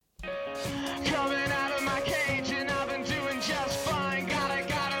Coming out of my cage and I've been doing just fine. Gotta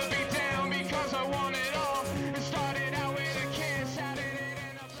be down because I want it all. It started out with a kiss, added it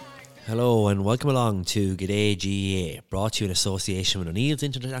in a blind. Hello and welcome along to G'day GAA, brought to you in association with O'Neill's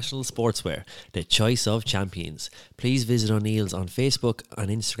International Sportswear, the choice of champions. Please visit O'Neill's on Facebook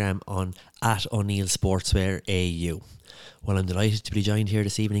and Instagram on @O'Neill_Sportswear_AU. Well, I'm delighted to be joined here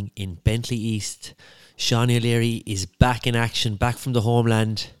this evening in Bentley East. Sean O'Leary is back in action, back from the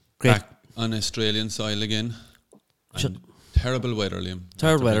homeland. Great. Back on Australian soil again. And terrible weather, Liam.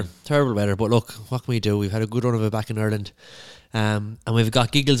 Terrible weather. But look, what can we do? We've had a good run of it back in Ireland. And we've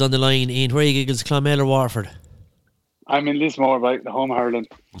got Giggles on the line. Ian, where are you, Giggles? Clonmel or Waterford? I'm in Lismore, right, the home hurling.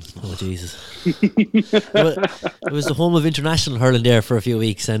 Oh, Jesus. It was the home of international hurling there for a few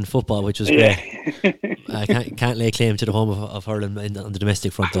weeks and football, which was great. I can't lay claim to the home of hurling on the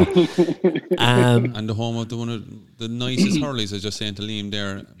domestic front, though. And the home of one of the nicest hurleys, I was just saying to Liam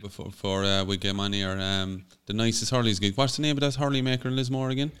there before we came on here, the nicest hurleys gig. What's the name of that hurley maker in Lismore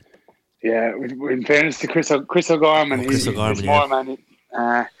again? Yeah, in fairness to Chris O'Gorman, Chris O'Gorman, Lismore, man.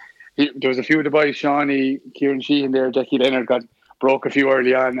 There was a few of the boys, Shawnee, Kieran Sheehan there, Jackie Leonard broke a few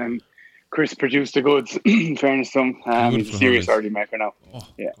early on, and Chris produced the goods. In fairness to him, he's a serious hurley maker now. Oh.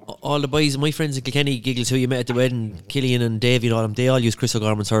 Yeah. All the boys, my friends in Kilkenny, Giggles, who you met at the wedding, Killian and Davey and all them, they all use Chris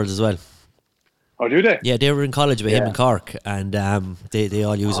O'Gorman's hurls as well. Oh, do they? Yeah, they were in college with him in Cork, and they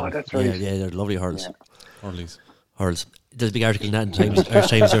all use them. That's right. Yeah, they're lovely hurls. Yeah. Hurls. There's a big article in that in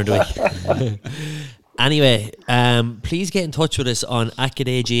Times during the week. Anyway, please get in touch with us on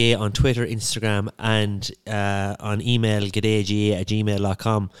 @G'dayGA on Twitter, Instagram, and on email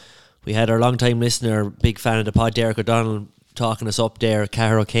g'dayga@gmail.com. We had our long time listener, big fan of the pod, Derek O'Donnell, talking us up there.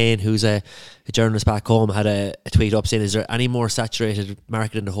 Cara O'Kane, who's a journalist back home, had a tweet up saying, is there any more saturated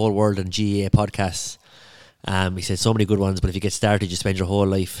market in the whole world than GAA podcasts? He said so many good ones, but if you get started you spend your whole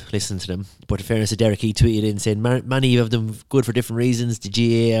life listening to them. But in fairness to Derek, he tweeted in saying many of them good for different reasons, the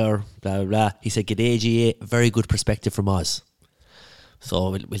GAA or blah blah blah. He said G'day GAA, very good perspective from Oz. So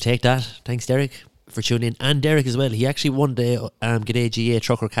we'll take that. Thanks Derek for tuning in, and Derek as well. He actually won the G'day GAA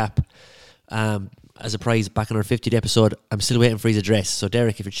trucker cap as a prize back in our 50th episode. I'm still waiting for his address, so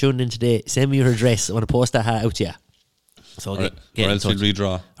Derek, if you're tuning in today, send me your address. I want to post that hat out to you. So or else we'll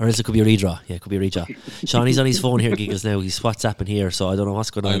redraw. Or else it could be a redraw. Yeah, it could be a redraw. Sean, he's on his phone here, Giggles, now. He's WhatsApping here, so I don't know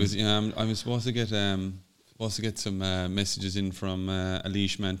what's going on. I was supposed to get some messages in from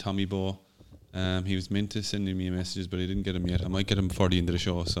Alish man Tommy Bow. He was meant to send me messages, but he didn't get them yet. I might get them before the end of the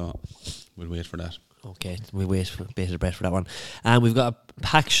show, so we'll wait for that. Okay, we'll wait for bated breath for that one. We've got a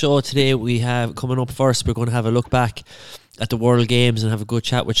packed show today. We have coming up first, we're going to have a look back at the World Games and have a good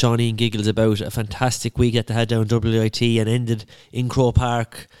chat with Shawnee and Giggles about a fantastic week that they had down WIT and ended in Croke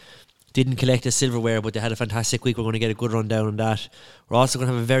Park. Didn't collect a silverware, but they had a fantastic week. We're going to get a good rundown on that. We're also going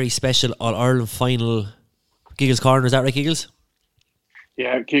to have a very special All-Ireland final Giggles Corner. Is that right, Giggles?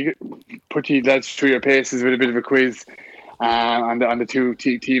 Yeah, put you lads through your paces with a bit of a quiz on the two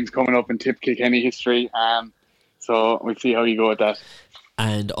teams coming up in Tip Kilkenny history. So we'll see how you go with that.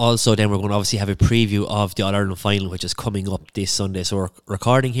 And also then we're going to obviously have a preview of the All-Ireland final, which is coming up this Sunday. So we're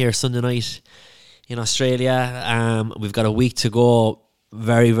recording here Sunday night in Australia. We've got a week to go.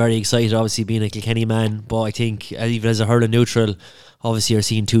 Very, very excited, obviously, being a Kilkenny man. But I think, even as a hurling neutral, obviously you're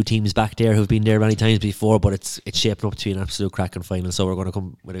seeing two teams back there who've been there many times before, but it's shaping up to be an absolute cracking final. So we're going to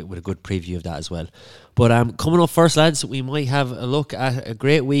come with a good preview of that as well. But coming up first, lads, we might have a look at a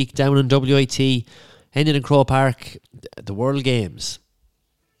great week down in WIT, ending in Croke Park, the World Games.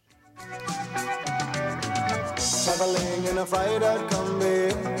 Traveling in a fried-out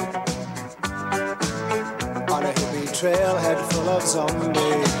combi on a hippie trailhead full of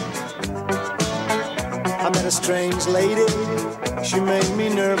zombies. I met a strange lady, she made me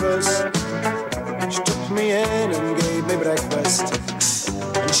nervous. She took me in and gave me breakfast.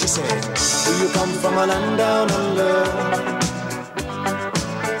 And she said, do you come from a land down under,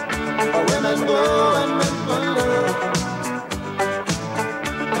 where women go and men wonder?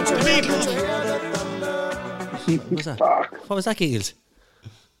 What was that? What was that, Giggles?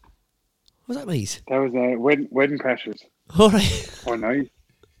 What was that, mate? That was wedding crashers. All right. Oh, nice.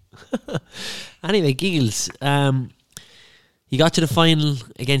 Anyway, Giggles, you got to the final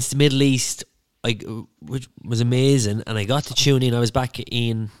against the Middle East, which was amazing, and I got to tune in. I was back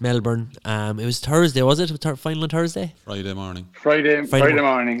in Melbourne. It was Thursday, was it? Final on Thursday? Friday morning. Friday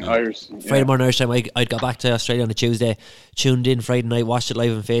morning, Irish. Friday morning Irish time. I'd got back to Australia on a Tuesday, tuned in Friday night, watched it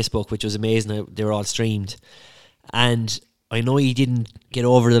live on Facebook, which was amazing. They were all streamed. And I know he didn't get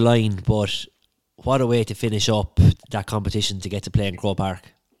over the line, but what a way to finish up that competition to get to play in Croke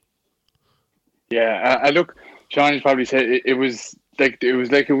Park. Yeah, look, Sean probably said it was like it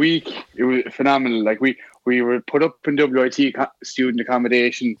was like a week. It was phenomenal. Like we were put up in WIT student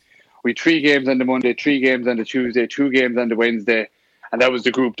accommodation. We 3 games on the Monday, 3 games on the Tuesday, 2 games on the Wednesday, and that was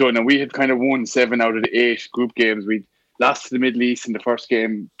the group done. And we had kind of won 7 out of the 8 group games. We lost to the Middle East in the first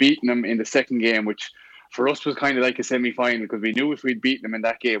game, beaten them in the second game, which for us was kind of like a semi-final because we knew if we'd beaten them in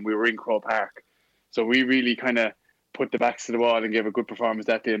that game, we were in Croke Park. So we really kind of put the backs to the wall and gave a good performance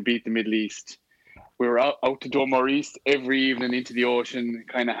that day and beat the Middle East. We were out to Dunmore East every evening into the ocean,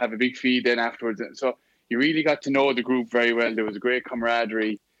 kind of have a big feed then afterwards. So you really got to know the group very well. There was a great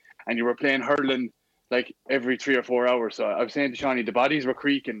camaraderie, and you were playing hurling like every 3 or 4 hours. So I was saying to Shawnee, the bodies were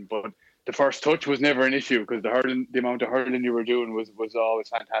creaking, but the first touch was never an issue because the amount of hurling you were doing was always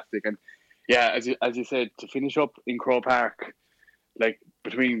fantastic. And yeah, as you said, to finish up in Croke Park, like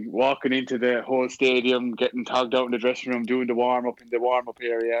between walking into the whole stadium, getting togged out in the dressing room, doing the warm-up in the warm-up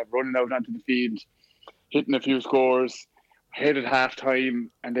area, running out onto the field, hitting a few scores, ahead at half-time,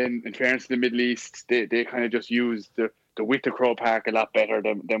 and then in fairness to the Middle East, they kind of just used the width of Croke Park a lot better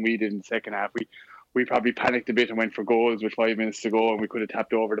than we did in the second half. We probably panicked a bit and went for goals with 5 minutes to go, and we could have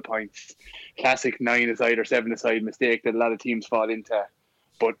tapped over the points. Classic 9-a-side or 7-a-side mistake that a lot of teams fall into.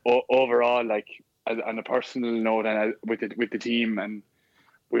 But overall, like on a personal note, and with the team and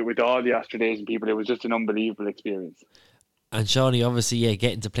with all the Australasian people, it was just an unbelievable experience. And Shawnee, obviously, yeah,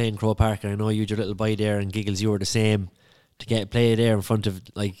 getting to play in Croke Park, and I know you had your little boy there, and Giggles, you were the same. To get play there in front of,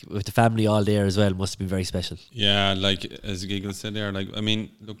 like, with the family all there as well must have been very special. Yeah, like as Giggles said there, like I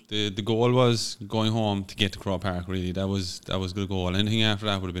mean, look, the goal was going home to get to Croke Park. Really, that was the goal. Anything after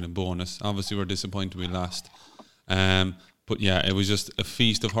that would have been a bonus. Obviously, we're disappointed we lost, but yeah, it was just a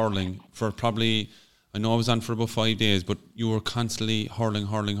feast of hurling for probably. I know I was on for about 5 days, but you were constantly hurling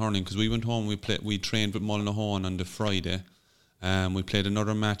because we went home. We trained with Mullinahone on the Friday. We played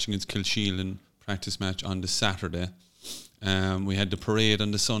another match against Kilsheelan, practice match on the Saturday. We had the parade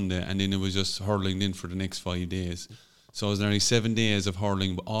on the Sunday, and then it was just hurling in for the next 5 days. So it was nearly 7 days of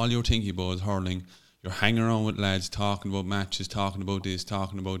hurling, but all you're thinking about is hurling. You're hanging around with lads, talking about matches, talking about this,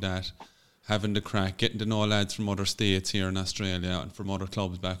 talking about that, having the crack, getting to know lads from other states here in Australia and from other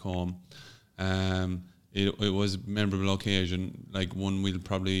clubs back home. It was a memorable occasion, like one we'll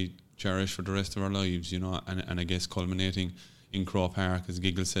probably cherish for the rest of our lives, you know, and I guess culminating in Croke Park, as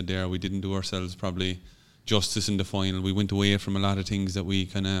Giggles said there, we didn't do ourselves probably justice in the final. We went away from a lot of things that we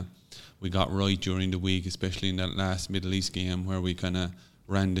got right during the week, especially in that last Middle East game where we kind of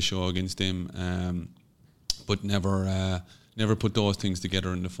ran the show against them, but never put those things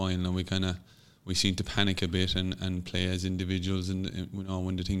together in the final. And we seemed to panic a bit and play as individuals, and you know,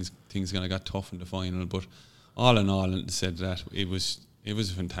 when the things kind of got tough in the final. But all in all, and said that it was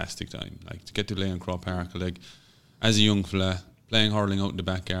a fantastic time, like to get to play in Croke Park. Like as a young fella, playing hurling out in the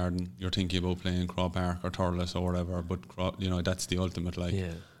back garden, you're thinking about playing Croke Park or Thurles or whatever, but you know, that's the ultimate, like.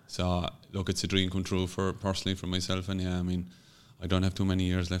 Yeah. So look, it's a dream come true for myself, and yeah, I mean, I don't have too many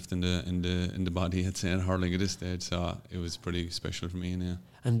years left in the body at saying hurling at this stage, so it was pretty special for me, and yeah.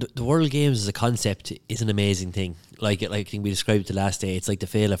 And the World Games as a concept is an amazing thing. Like I think we described it last day, it's like the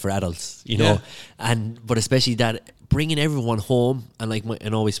Féile for adults, you know. But especially that bringing everyone home, and like I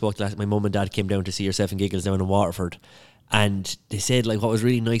know we spoke last. My mum and dad came down to see yourself and Giggles down in Waterford. And they said, like, what was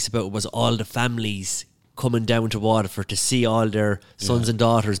really nice about it was all the families coming down to Waterford to see all their sons and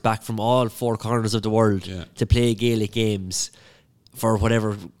daughters back from all 4 corners of the world to play Gaelic games for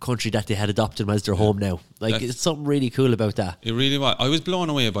whatever country that they had adopted as their home now. Like, it's something really cool about that. It really was. I was blown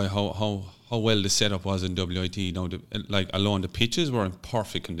away by how well the setup was in WIT. You know, alone the pitches were in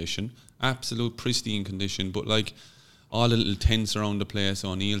perfect condition, absolute pristine condition, but like all the little tents around the place.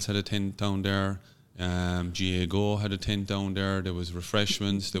 O'Neill's had a tent down there. GA Go had a tent down there. There was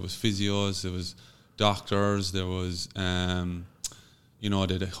refreshments, there was physios, there was doctors, there was you know,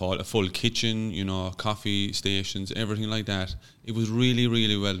 they had a full kitchen, you know, coffee stations, everything like that. It was really,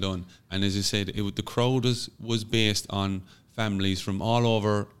 really well done. And as you said, the crowd was based on families from all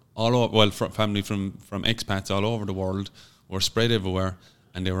over, family from expats all over the world, were spread everywhere,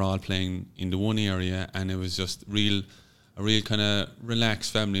 and they were all playing in the one area, and it was just a real kind of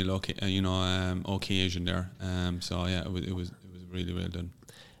relaxed family occasion there. So yeah, it was really well done.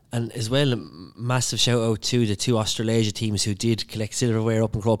 And as well, a massive shout out to the 2 Australasia teams who did collect silverware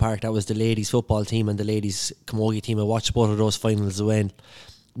up in Croke Park. That was the ladies football team and the ladies camogie team. I watched both of those finals as well.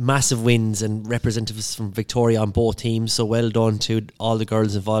 Massive wins and representatives from Victoria on both teams. So well done to all the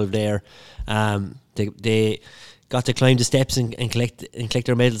girls involved there. They got to climb the steps and collect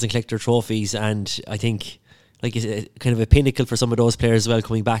their medals and collect their trophies. And I think, like is it kind of a pinnacle for some of those players as well,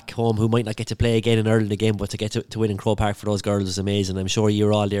 coming back home who might not get to play again in Ireland again, but to get to win in Croke Park for those girls is amazing. I'm sure you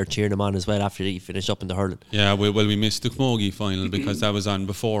were all there cheering them on as well after you finished up in the hurling. Yeah, we missed the Camogie final because that was on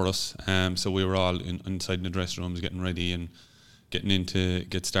before us. So we were all inside in the dressing rooms getting ready and getting in to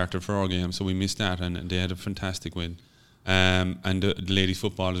get started for our game. So we missed that, and they had a fantastic win. And the ladies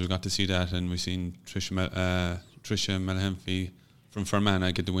footballers, we got to see that, and we seen Trisha Malhemphy from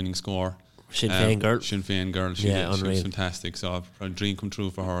Fermanagh get the winning score. Sinn Féin girl. She was fantastic. So a dream come true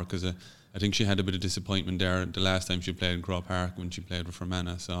for her, because I think she had a bit of disappointment there the last time she played in Croke Park when she played with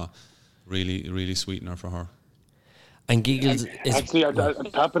Fermanagh. So really sweetener for her. And Giggles is actually on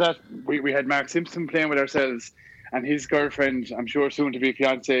top of that, we had Mark Simpson playing with ourselves, and his girlfriend, I'm sure soon to be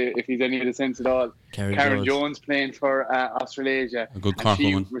fiance, if he's any of the sense at all, Karen Jones playing for Australasia. A good Cork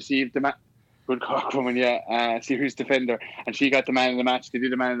woman. She received the good Cork woman, serious defender, and she got the man of the match. They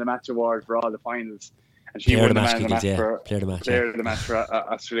did the man of the match award for all the finals, and she won the man of the match for player of the match for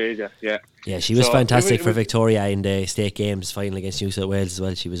Australasia. Yeah, she was fantastic for Victoria in the state games final against New South Wales as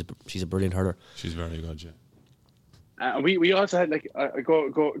well. She's a brilliant hurler. She's very good, we also had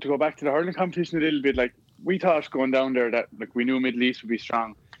go back to the hurling competition a little bit. Like, we thought going down there that we knew Middle East would be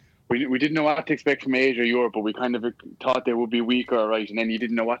strong. We didn't know what to expect from Asia or Europe, but we kind of thought they would be weaker, right? And then you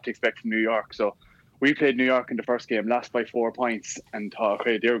didn't know what to expect from New York. So we played New York in the first game, lost by 4 points, and thought,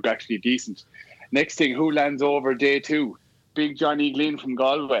 okay, they were actually decent. Next thing, who lands over day 2? Big Johnny Glynn from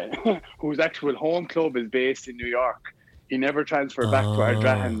Galway, whose actual home club is based in New York. He never transferred back to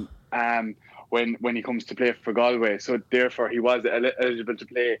Ardrahan when he comes to play for Galway. So therefore, he was eligible to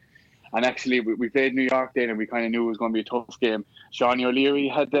play. And actually, we played New York then, and we kind of knew it was going to be a tough game. Shawnee O'Leary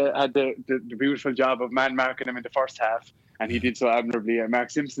had the beautiful job of man marking him in the first half, and he did so admirably. And Mark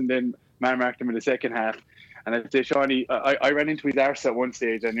Simpson then man marked him in the second half. And I'd say Shawnee, I ran into his arse at one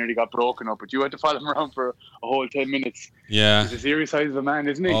stage and nearly got broken up, but you had to follow him around for a whole 10 minutes. Yeah. He's a serious size of a man,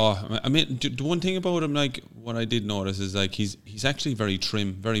 isn't he? Oh, I mean, the one thing about him, like, what I did notice is, like, he's actually very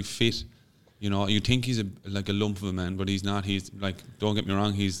trim, very fit. You know, you think he's like a lump of a man, but he's not. He's, like, don't get me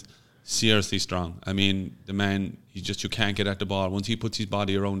wrong, he's seriously strong. I mean, the man, you can't get at the ball. Once he puts his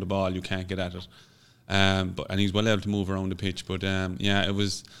body around the ball, you can't get at it. And he's well able to move around the pitch. But it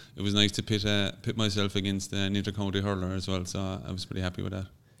was nice to pit myself against an inter-county hurler as well. So I was pretty happy with that.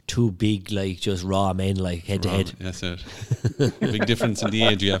 2 big, like, just raw men, like, head to head. That's it. Big difference in the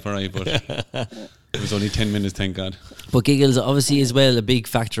age, but it was only 10 minutes, thank God. But Giggles, obviously, as well, a big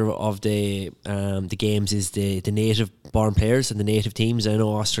factor of the games is the native-born players and the native teams. I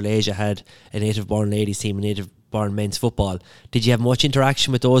know Australasia had a native-born ladies team, a native-born men's football. Did you have much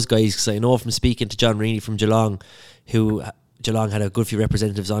interaction with those guys? Because I know from speaking to John Reaney from Geelong, who Geelong had a good few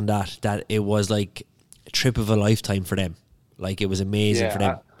representatives on that it was like a trip of a lifetime for them. Like, it was amazing for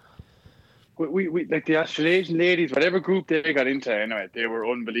them. We like the Australasian ladies, whatever group they got into, anyway, they were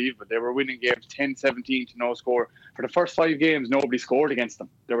unbelievable. They were winning games 10-17 to no score. For the first 5 games, nobody scored against them.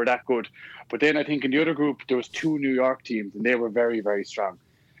 They were that good. But then I think in the other group, there was 2 New York teams, and they were very, very strong.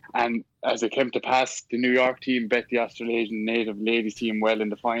 And as it came to pass, the New York team bet the Australasian native ladies team well in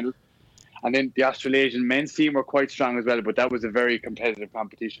the final. And then the Australasian men's team were quite strong as well, but that was a very competitive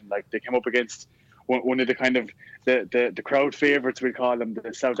competition. Like, they came up against one of the kind of the crowd favourites, we call them,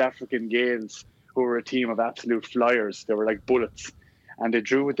 the South African Gaels, who were a team of absolute flyers. They were like bullets, and they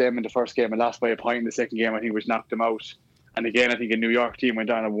drew with them in the first game and lost by a point in the second game, I think, which knocked them out. And again, I think a New York team went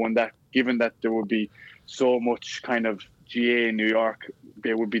on and won that, given that there would be so much kind of GA in New York.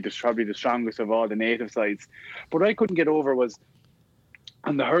 They would be probably the strongest of all the native sides. But what I couldn't get over was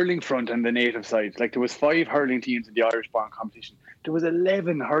on the hurling front and the native side. Like, there was 5 hurling teams in the Irish-born competition. There was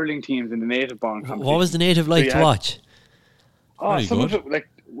 11 hurling teams in the native-born competition. What was the native like to watch? Some of it, like,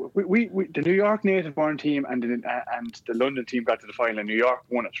 we the New York native-born team and the London team got to the final, and New York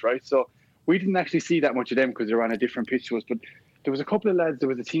won it, right? So we didn't actually see that much of them because they were on a different pitch to us. But there was a couple of lads. There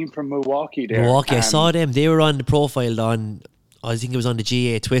was a team from Milwaukee there. I saw them. They were on the profile on, I think it was on the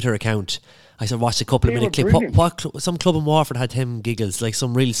GA Twitter account. I watched a couple of minute clip. Some club in Waterford had him, Giggles, like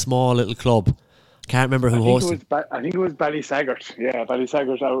some really small little club. Can't remember who hosted. I think it was Ballysaggart. Yeah,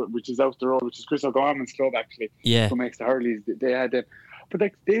 Ballysaggart, which is out the road, which is Chris O'Gorman's club, actually. Yeah. Who makes the hurleys. They had them. But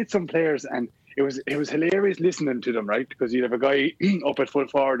like, they had some players, and it was hilarious listening to them, right? Because you'd have a guy up at full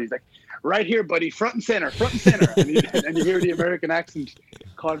forward. He's like, right here, buddy, front and center. and you hear the American accent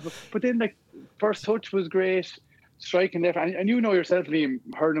called. But then, like, first touch was great. Striking left, and you know yourself, Liam,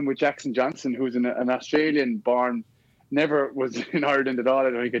 hurling with Jackson Johnson, who's an Australian born, never was in Ireland at all.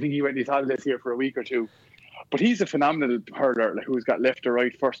 I think he went his holidays here for a week or 2, but he's a phenomenal hurler, like, who's got left to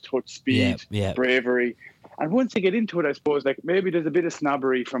right, first touch, speed, bravery. And once you get into it, I suppose, like maybe there's a bit of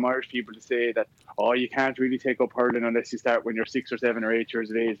snobbery from Irish people to say that, oh, you can't really take up hurling unless you start when you're 6 or 7 or 8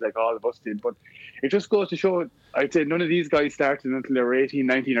 years of age, like all of us did. But it just goes to show, I'd say none of these guys started until they were 18,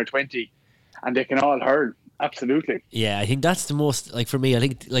 19 or 20, and they can all hurl. Absolutely. Yeah, I think that's the most, like for me, I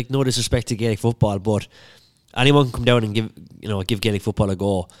think, like, no disrespect to Gaelic football, but anyone can come down and give Gaelic football a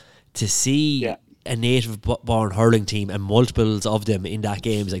go. To see a native born hurling team and multiples of them in that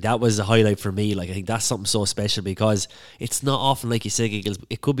games, like that was a highlight for me. Like I think that's something so special, because it's not often, like you said, Giggles,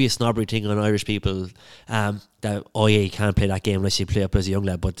 it could be a snobbery thing on Irish people, that you can't play that game unless you play up as a young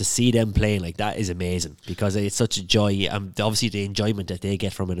lad, but to see them playing, like, that is amazing, because it's such a joy, and obviously the enjoyment that they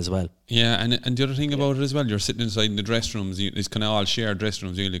get from it as well. Yeah, and the other thing about it as well, you're sitting inside in the dressing rooms. It's kind of all shared dressing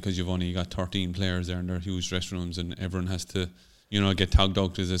rooms really, because you've only got 13 players there, and they're huge dressing rooms, and everyone has to, get tagged out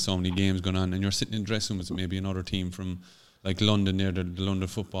because there's so many games going on, and you're sitting in dressing rooms with maybe another team from like London there, the London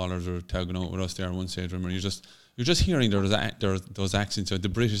footballers are tagging out with us there at one stage. Remember, you're just hearing those accents, or the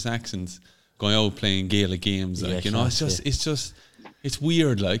British accents, going out playing Gaelic games, like it's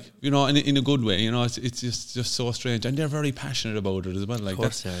weird, like, in a good way, it's just so strange, and they're very passionate about it as well. Like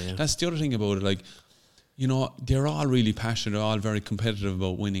that's the other thing about it, like, they're all really passionate, they're all very competitive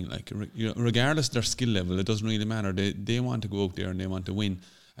about winning. Like, regardless of their skill level, it doesn't really matter. They want to go out there and they want to win.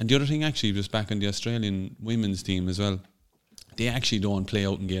 And the other thing, actually, just back on the Australian women's team as well, they actually don't play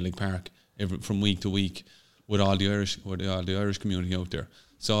out in Gaelic Park from week to week with all the Irish community out there.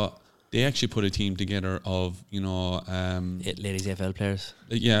 So they actually put a team together of ladies AFL players,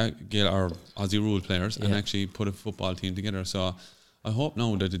 or Aussie rule players, and actually put a football team together. So I hope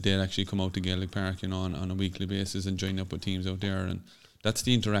now that they'll actually come out to Gaelic Park, on a weekly basis and join up with teams out there, and that's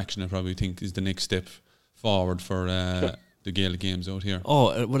the interaction I probably think is the next step forward for the Gaelic games out here.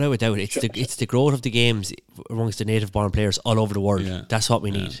 Oh, without a doubt, it's the growth of the games amongst the native born players all over the world. Yeah. That's what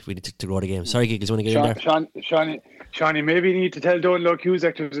we need. We need to grow the game. Sorry, Giggles, you want to get in there? Shawnee, maybe you need to tell Donald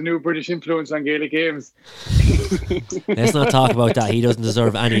Cusack there's a new British influence on Gaelic games. Let's not talk about that. He doesn't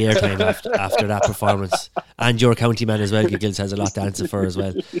deserve any airtime after that performance. And your county man as well, Giggles, has a lot to answer for as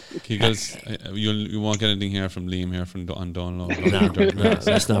well. Giggles, you won't get anything here from Liam here on Donald. No,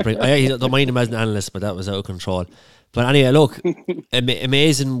 let's not bring. I don't mind him as an analyst, but that was out of control. But anyway, look,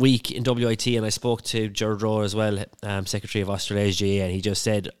 amazing week in WIT, and I spoke to Gerard Rowe as well, Secretary of Australia's GA, and he just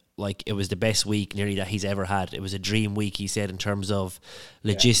said, like, it was the best week nearly that he's ever had. It was a dream week, he said, in terms of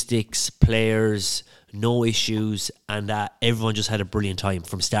logistics, players, no issues, and that everyone just had a brilliant time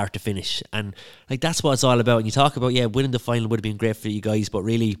from start to finish. And like, that's what it's all about. And you talk about, winning the final would have been great for you guys, but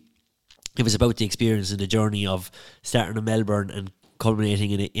really it was about the experience and the journey of starting in Melbourne and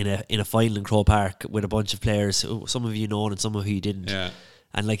culminating in a final in Croke Park with a bunch of players, some of you known and some of you didn't. Yeah.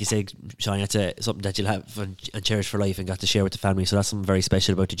 And like you said, Sean, that's something that you'll have and cherish for life and got to share with the family. So that's something very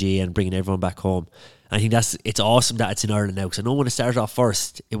special about the GA and bringing everyone back home. And I think it's awesome that it's in Ireland now, because I know when it started off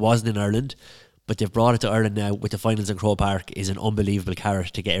first, it wasn't in Ireland, but they've brought it to Ireland now with the finals in Croke Park. Is an unbelievable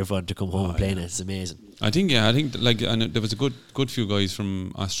carrot to get everyone to come home and play in it. It's amazing. I think like, and there was a good few guys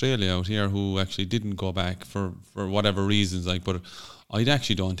from Australia out here who actually didn't go back for whatever reasons, like, but I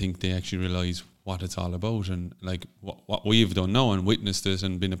actually don't think they actually realise what it's all about, and like what we've done now and witnessed it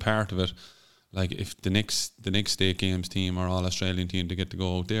and been a part of it. Like, if the next state games team or all Australian team to get to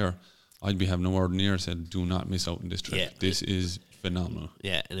go out there, I'd be having a word in the ear said, do not miss out on this trip. Yeah. This is phenomenal.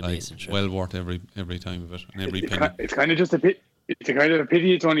 Yeah, an amazing trip. Well worth every time of it and every penny. It's kind of just a pity. It's a kind of a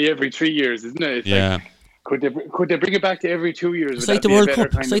pity. It's only every 3 years, isn't it? It's like, could they bring it back to every 2 years? It's like the World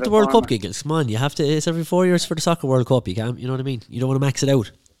Cup. It's like the World Cup, Giggles. Come on, you have to. It's every 4 years for the Soccer World Cup. You can't. You know what I mean? You don't want to max it out.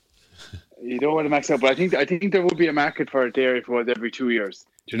 You don't want to max out, but I think there would be a market for it there if it was every 2 years.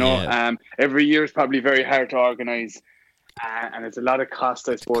 Do you know? Yeah. Every year is probably very hard to organise, and it's a lot of cost,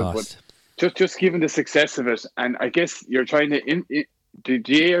 I suppose. But just given the success of it, and I guess you're trying to the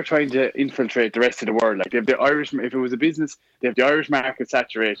GA are trying to infiltrate the rest of the world. Like, they have the Irish. If it was a business, they have the Irish market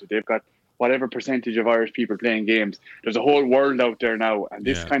saturated. They've got whatever percentage of Irish people playing games. There's a whole world out there now, and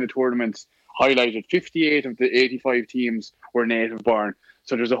this kind of tournament highlighted 58 of the 85 teams were native born.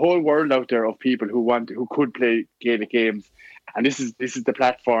 So there's a whole world out there of people who could play Gaelic games, and this is the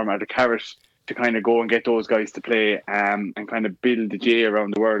platform or the carrot to kind of go and get those guys to play and kind of build the GA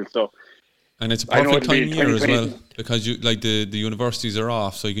around the world. So, and it's a perfect time of year as well, because the universities are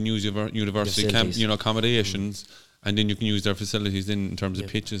off, so you can use your university accommodations, and then you can use their facilities in terms of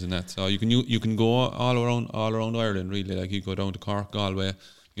pitches and that. So you can go all around Ireland, really. Like, you go down to Cork, Galway,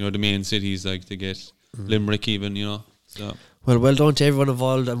 the main cities, like, to get Limerick even, So. Well done to everyone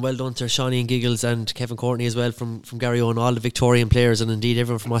involved, and well done to Shawnee and Giggles and Kevin Courtney as well from Garryowen, all the Victorian players, and indeed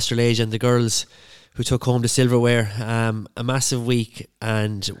everyone from Australasia and the girls. who took home the silverware. A massive week,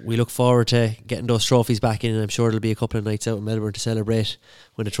 and we look forward to getting those trophies back in, and I'm sure there'll be a couple of nights out in Melbourne to celebrate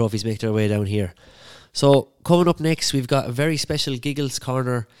when the trophies make their way down here. So coming up next, we've got a very special Giggles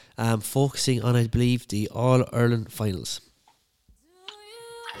Corner, focusing on, I believe, the All-Ireland finals.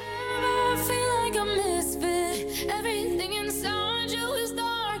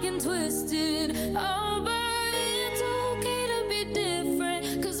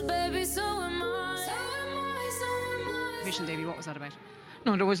 Davey, what was that about?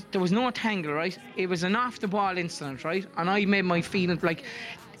 No, there was no tangle, right? It was an off the ball incident, right? And I made my feeling like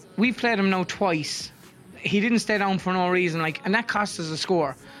we've played him now twice. He didn't stay down for no reason, like, and that cost us a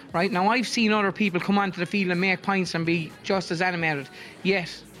score, right? Now I've seen other people come onto the field and make points and be just as animated.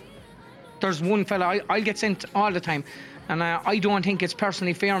 Yet there's one fella I'll get sent all the time. And I don't think it's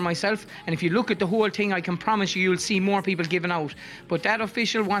personally fair on myself. And if you look at the whole thing, I can promise you'll see more people giving out. But that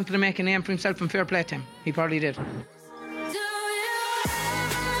official wanted to make a name for himself, and fair play to him. He probably did.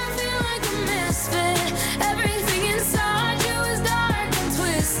 Everything inside you is dark and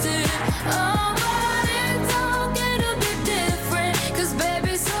twisted. Oh, but it's all gonna be different, 'cause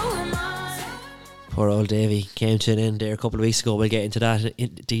baby, so am I. Poor old Davey came to an end there a couple of weeks ago. We'll get into that in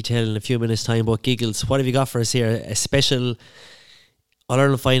detail in a few minutes' time. But Giggles, what have you got for us here? A special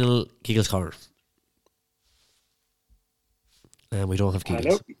All-Ireland final Giggles Corner. And we don't have Giggles.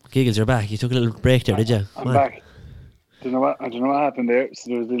 Hello? Giggles, you're back. You took a little break there, did you? I'm back. I don't know what happened there.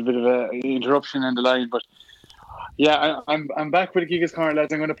 So there was a little bit of an interruption in the line, but yeah, I'm back with the Giggles Corner,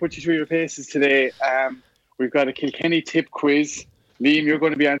 lads. I'm going to put you through your paces today. We've got a Kilkenny tip quiz. Liam, you're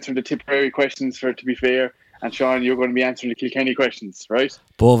going to be answering the Tipperary questions, to be fair, and Sean, you're going to be answering the Kilkenny questions, right?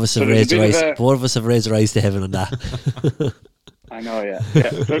 Both of us have raised our eyes to heaven on that. I know, yeah.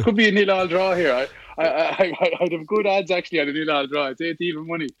 So it could be a 0-0 draw here. I'd have good odds actually on a 0-0 draw. I'd say it's even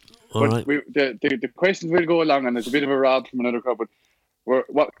money. All But right. the questions will go along, and there's a bit of a rob from another club. But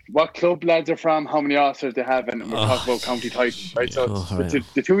what club lads are from, how many Oscars they have, and we're talking about County Titans, right? So right.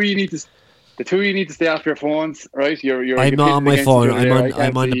 the two of you need to stay off your phones, right? You're I'm not on my against phone. each other there.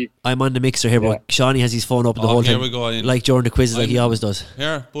 I can't see. I'm on the mixer here, but Shawnee has his phone up the whole here time, we go, Ian. like during the quizzes, like he always does.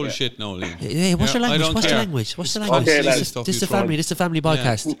 Here, bullshit now, Liam. Hey, what's your I language? don't What's care. your language? What's the It's language? Okay, This lads. is a family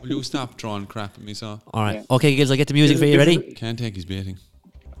podcast. Yeah. Will you stop drawing crap at me, so? All right. Okay, Giggles, I'll get the music for you. Ready? Can't take his baiting.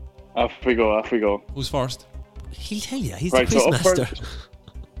 Off we go. Who's first? He'll tell you. He's Right, the so up quizmaster. first.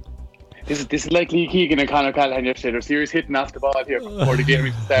 This is like Lee Keegan and Conor Callahan yesterday. They're serious hitting off the ball here before the game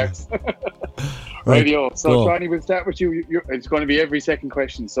even starts. Right, Radio. So, go. Shawnee, we'll start with you. It's going to be every second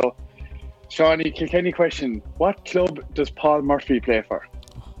question. So, Shawnee, Kilkenny question. What club does Paul Murphy play for?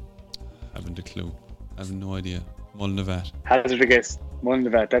 Haven't a clue. I have no idea. Mulnavat. Hazard a guess.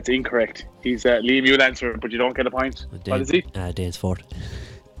 Mulnavat. That's incorrect. He's Liam, you'll answer, but you don't get a point. What is he? Danesfort.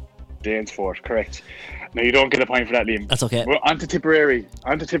 Danesfort. Correct. No, you don't get a point for that, Liam. That's okay. Well, on to Tipperary,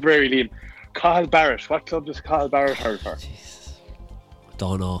 Liam. Cathal Barrett. What club does Cathal Barrett hold for?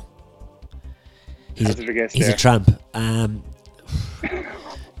 Don't know. Hazard a guess He's there. a tramp. I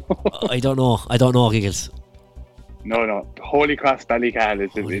don't know, Giggles. No. Holy Cross Ballycal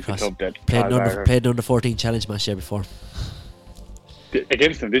is the club that Played an under 14 challenge match there before.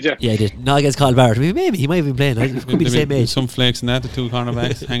 Against them, did you? Yeah, I did. Not against Cathal Barrett. Maybe he might have been playing. It could be the same age. Some flakes in that, the two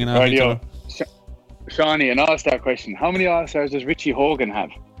cornerbacks hanging out. Right, each yo. other. Shawnee, an all-star question. How many all-stars does Richie Hogan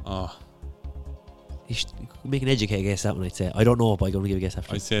have? Oh, You should make an educated guess that one, I'd say. I don't know, but I'm going to give a guess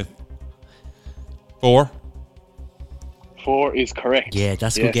after. I'd say 4. 4 is correct. Yeah,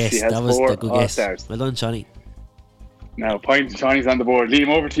 that's a Yes, good guess. he has That was 4 a good guess. all-stars. Well done, Johnny. Now, point. Shawnee's on the board. Liam,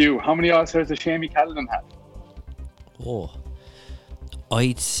 over to you. How many all-stars does Shamie Callanan have? Oh,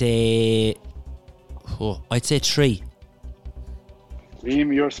 I'd say 3.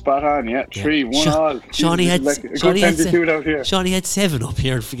 Liam, you're spot on. Yeah, 3, 1 all. Shawnee had Like a good Shawnee had, time to shoot out here. Shawnee had 7 up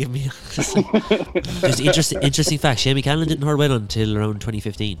here. Forgive me. Just interesting fact. Shamie Callan didn't hurt well until around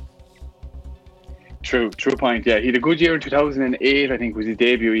 2015. True point. Yeah, he had a good year in 2008. I think was his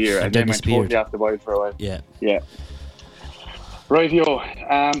debut year, and then went disappeared. totally off the boil for a while. Yeah. Right, yo.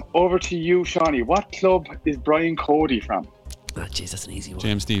 Over to you, Shawnee. What club is Brian Cody from? Ah, jeez, that's an easy one.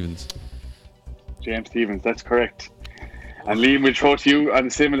 James Stevens. James Stevens, that's correct. And Liam, will throw to you on a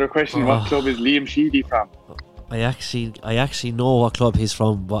similar question. What club is Liam Sheedy from? I actually know what club he's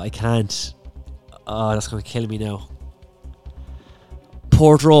from, but I can't. Oh, that's going to kill me now.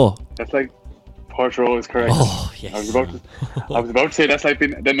 Port Row. That's like Portro is correct. Oh, yes. I was about to say that's like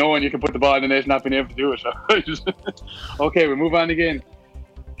the no one you can put the ball in the net, not being able to do it. Okay, we'll move on again.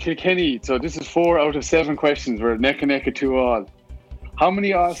 Kilkenny. So this is 4 out of 7 questions. We're neck and neck at 2 all. How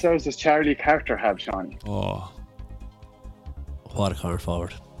many all-stars does Charlie Carter have, Shawnee? Oh, What a corner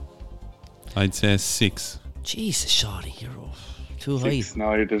forward. I'd say 6. Jesus, Shawnee, you're too high. Six.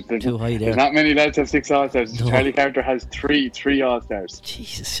 No, there's Too high there. There's not many lads have 6 All-Stars. No. Charlie Carter has three All-Stars.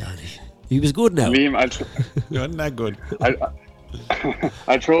 Jesus, Shawnee. He was good now. Liam, You're not that good.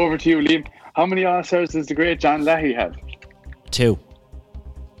 I'll throw over to you, Liam. How many All-Stars does the great John Lahey have? 2.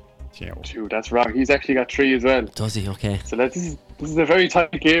 2. That's wrong. He's actually got 3 as well. Does he? Okay. So this is a very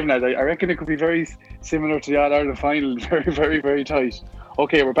tight game, lads. I reckon it could be very similar to the All-Ireland final. Very, very, very tight.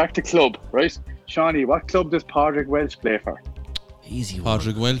 Okay, we're back to club, right? Shawnee, what club does Padraig Welch play for? Easy one.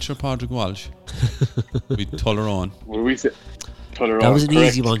 Padraig Welch or Padraig Walsh? We Tullaroan. Will we say Tullaroan? That was an Correct.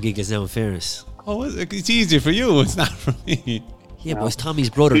 easy one, Giggles, now in fairness. Oh, it's easy for you. It's not for me. Yeah, but it's Tommy's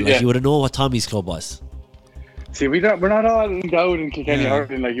brother. Like, Yeah. you would have known what Tommy's club was. See, we're not all endowed in Kilkenny Yeah.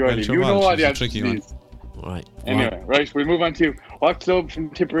 hurling like you are. Welch You or know Walsh all is the a answers tricky to one. these. All right. Anyway, right, we move on to what club from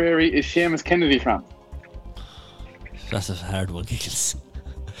Tipperary is Seamus Kennedy from? That's a hard one, Giggles.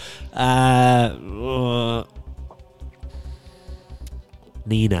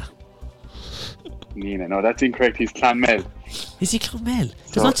 Nina. Nina, no, that's incorrect. He's Clonmel. Is he Clonmel?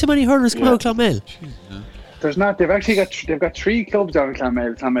 There's So- not too many hurlers come Yeah. out of Clonmel. There's not. They've actually got 3 clubs down in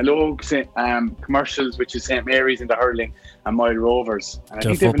Clonmel. Clonmel Oak, Commercials, which is St Mary's in the hurling, and Moyle Rovers. And I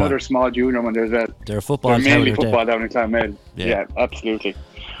They're think they have football. another small junior one there as well. They're a football They're town, mainly aren't they? football down in Clonmel. Yeah. Yeah, absolutely.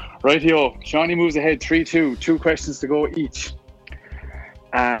 Rightio. Shawnee moves ahead 3-2. 2 questions to go each.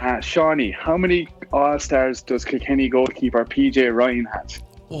 Shawnee, how many All-Stars does Kilkenny goalkeeper PJ Ryan have?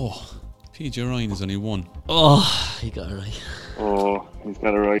 Oh, PJ Ryan is only 1. Oh, he got it right. Oh, he's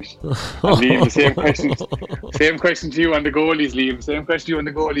got it right. And Liam, the same question. Same question to you on the goalies, Liam. Same question to you on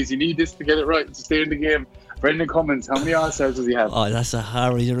the goalies. You need this to get it right to stay in the game. Brendan Cummins, how many All-Stars does he have? Oh, that's a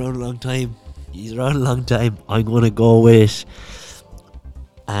hard. He's around a long time. I'm going to go with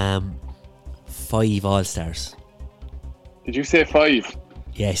 5 All-Stars. Did you say 5?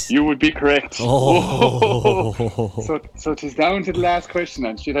 Yes. You would be correct. Oh. So it is down to the last question,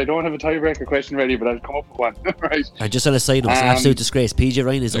 and shit, I don't have a tiebreaker question ready, but I'll come up with one. Right. And just on a side note, it's an Um, absolute disgrace. PJ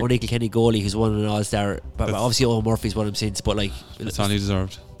Ryan is the only Kilkenny goalie who's won an All-Star. But obviously Owen Murphy's won him since, but like That's all he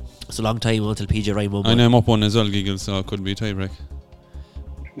deserved. it's a long time until PJ Ryan won I one. know I'm up 1 as well, Giggles, so it couldn't be a tiebreak.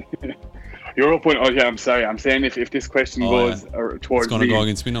 You're up one. Oh yeah, I'm sorry. I'm saying if this question goes It's towards going to go Liam.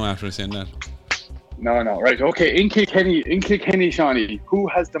 against me now after saying that. No. Right. Okay. In Kilkenny, Shawnee, who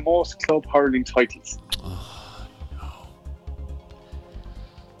has the most club hurling titles?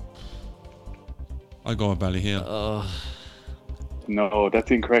 I'll go with Ballyhale. No,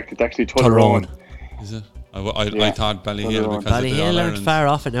 that's incorrect. It's actually Tullaroan. Tullaroan. Is it? I Yeah. thought Ballyhale Tullaroan. because of the Ballyhale aren't All-Ireland. far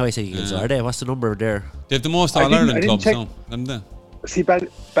off it now, I say, Eagles, Yeah. are they? What's the number there? They have the most I didn't All-Ireland clubs check- now, haven't they? See,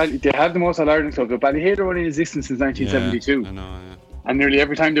 they have the most All-Ireland clubs, but Ballyhale are only in existence since 1972. Yeah, I know, yeah. And nearly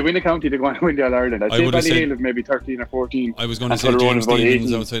every time they win a county, they go on to win the All-Ireland. I'd I say would've said- Ballyhale is maybe 13 or 14. I was going to and say Tullaroan James is about Stevens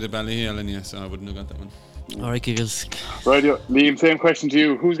 18. outside of Ballyhale, and yes, I wouldn't have got that one. All right, Giggles. Right, Liam, same question to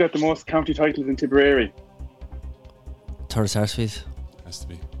you. Who's got the most county titles in Tipperary? Thurles Sarsfield. Has to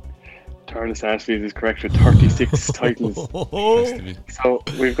be. Thurles Sarsfield is correct with 36 titles. Has to be. So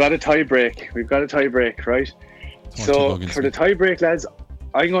we've got a tie break. Right? So for the tie break, lads,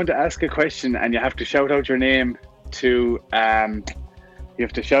 I'm going to ask a question, and you have to shout out your name to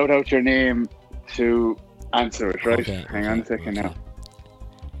answer it. Right? Okay, Hang on a second now.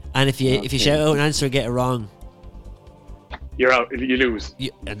 And if you shout out an answer and get it wrong, You're out. You lose.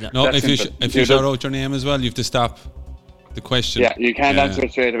 No, That's if you simple. if you You shout do- out your name as well, you have to stop the question. Yeah, you can't Yeah. answer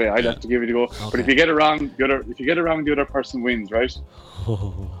it straight away. I'd have to give it a go. But Okay. if you get it wrong, the other person wins, right?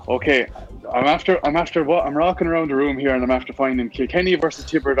 Okay. I'm rocking around the room here, and I'm after finding Kilkenny versus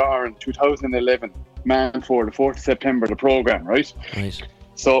Tipperary 2011, Man 4, the 4th of September, the programme, right? right.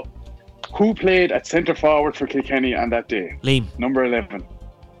 So, who played at centre forward for Kilkenny on that day? Liam, Number 11.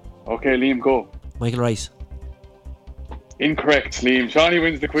 Okay, Liam, go. Michael Rice. Incorrect, Liam. Shawnee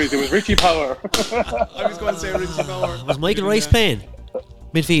wins the quiz. It was Richie Power. I was going to say Richie Power. Was Michael Rice playing?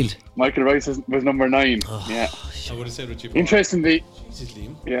 Midfield. Michael Rice was number 9. Yeah. I would have said Richie Power. Interestingly, Jesus,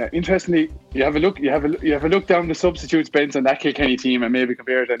 Liam. you have a look down the substitutes bench on that Kilkenny team and maybe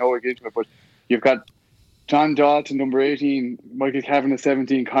compare it. I know we'll get into it, but you've got John Dalton, number 18, Michael Kavanagh,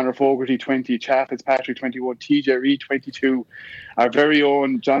 17, Conor Fogarty, 20, Chad Fitzpatrick, 21, TJ Reid, 22, our very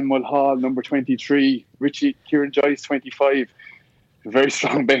own John Mulhall, number 23, Richie Kieran Joyce, 25. A very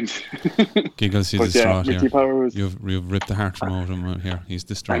strong bench. Giggles, he's But yeah, distraught Richie here. Power was. You've ripped the heart from out of him here. He's I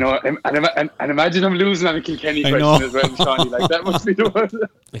distraught. know, and imagine I'm losing on a Kilkenny I question know. as well, Shawnee. Like, that must be the one.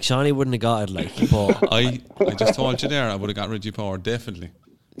 Like Shawnee wouldn't have got it, like, but I just told you there, I would have got Richie Power, definitely.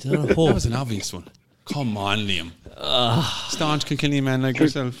 don't That hope. was an obvious one. Come on, Liam. Staunch Kilkenny man like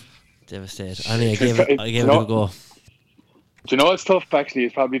yourself. Devastated. Anyway, I gave It's- it a go. Do you know what's tough, actually?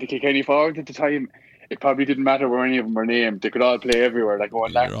 It's probably the Kilkenny forwards at the time. It probably didn't matter where any of them were named. They could all play everywhere. Like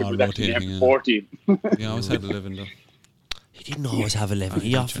Owen Yeah, Langford all was actually rotating, named yeah. 14. Yeah, I always had 11 though. He didn't always have 11.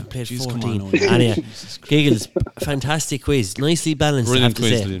 He often played Jeez, come 14. on, Owen. Anyway, Jesus Christ. Giggles, fantastic quiz. Nicely balanced, Brilliant I have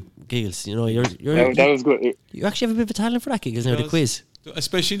to quiz, say. Liam. Giggles, you know, you're That was good. you actually have a bit of a talent for that, Giggles, now, the does. quiz.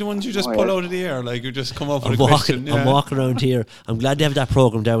 Especially the ones you just Oh, pull yeah. out of the air, like you just come up I'm with a question. walking, I'm walking around here. I'm glad they have that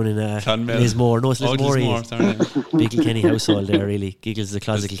programme down in Clonmel. Lismore. No, it's Lismore. he Lismore, is. sorry. Big Kilkenny household there, really. Giggles is a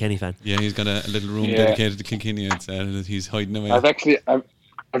closet Kilkenny fan. Yeah, he's got a little room Yeah. dedicated to Kilkenny. It's, he's hiding away.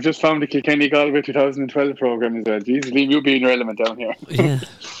 I've just found the Kilkenny Galway 2012 programme as well. Jesus, Liam, you being relevant down here. Yeah,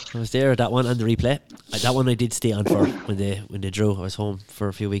 I was there at that one and the replay. That one I did stay on for when they drew. I was home for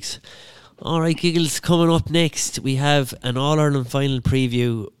a few weeks. All right, Giggles, coming up next, we have an All-Ireland final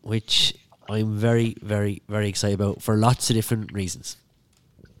preview, which I'm very, very, very excited about for lots of different reasons.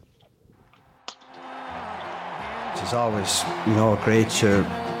 It's always, great to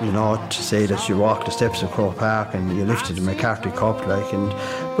say that you walk the steps of Croke Park and you lifted the McCarthy Cup,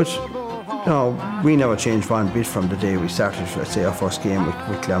 but we never changed one bit from the day we started, let's say, our first game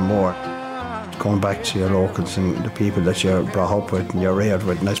with Glenmore. Going back to your locals and the people that you're brought up with and you're reared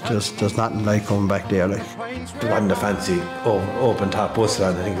with, and there's nothing like going back there, like. It wasn't a fancy open top bus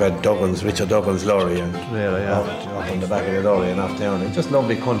line. I think we had Richard Duggan's lorry and Really, yeah. up on the back of the lorry and off down. It's just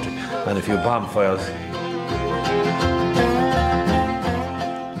lovely country and a few bonfires.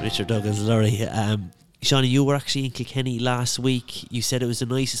 Richard Duggan's lorry. Shawnee, you were actually in Kilkenny last week. You said it was the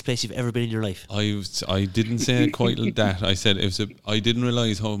nicest place you've ever been in your life. I didn't say it quite like that. I said I didn't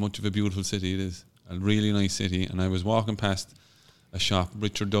realise how much of a beautiful city it is. A really nice city. And I was walking past a shop,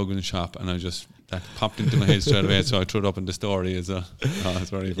 Richard Duggan's shop, and that popped into my head straight away. So I threw it up in the story as a. Oh, it's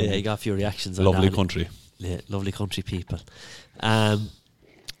very funny. Yeah, you got a few reactions on Lovely that. country. Yeah, lovely country people.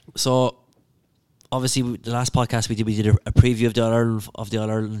 So obviously the last podcast we did a preview of the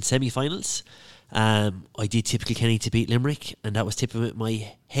All-Ireland semi-finals. I did tip Kilkenny to beat Limerick, and that was tipping with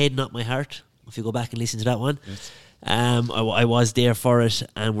my head, not my heart. If you go back and listen to that one, Yes. I was there for it,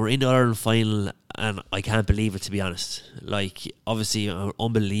 and we're in the All-Ireland final, and I can't believe it, to be honest. Like, obviously, an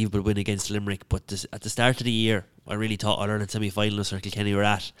unbelievable win against Limerick, but at the start of the year, I really thought All-Ireland semi-finalists where Kilkenny were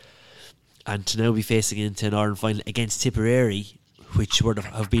at, and to now be facing into an All-Ireland final against Tipperary, which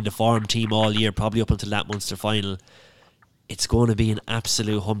have been the form team all year, probably up until that Munster final. It's going to be an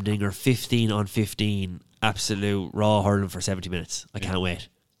absolute humdinger, 15 on 15, absolute raw hurling for 70 minutes. I can't wait.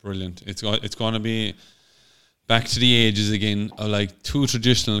 Brilliant. It's going to be back to the ages again of like two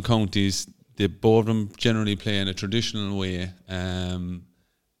traditional counties. They both of them generally play in a traditional way, and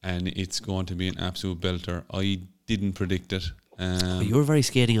it's going to be an absolute belter. I didn't predict it. You were very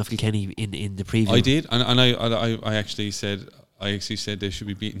scathing of Kilkenny in the preview. I did, and I actually said they should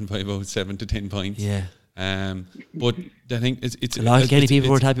be beaten by about 7 to 10 points. Yeah. But I think it's A lot of Kilkenny people it's-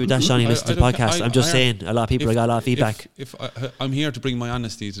 weren't happy with that, Shawnee, listening to the I don't- podcast. I'm just saying, a lot of people got a lot of feedback. If I'm here to bring my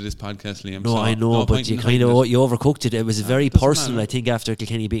honesty to this podcast, Liam. No, so I know, no but point you in kind of hiding it. you overcooked it. It was very doesn't personal, matter. I think, after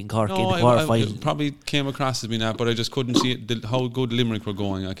Kilkenny beating Cork in the I quarter-final. probably came across as being that, but I just couldn't see how good Limerick were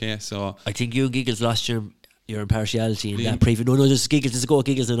going. Okay, so I think you and Giggles lost your impartiality in Liam. that preview. No, just Giggles. Just go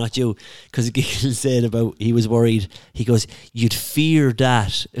Giggles and not you. Because Giggles said about he was worried. He goes, "You'd fear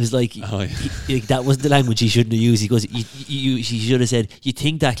that." It was like Oh, yeah. that wasn't the language he shouldn't have used. He goes, he should have said, "You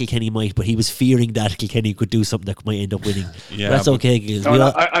think that Kilkenny might," but he was fearing that Kilkenny could do something that might end up winning. Yeah, But that's but- okay, Giggles. No, We no,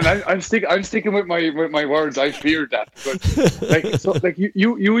 all- I'm sticking with my words. I feared that. But,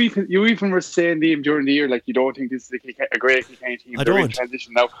 you even were saying, Liam, during the year, like, you don't think this is a great Kilkenny team. I They're in don't.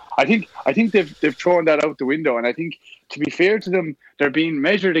 transition now. I think they've thrown that out the window, and I think, to be fair to them, they're being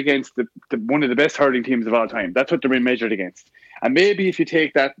measured against the one of the best hurling teams of all time. That's what they're being measured against. And maybe if you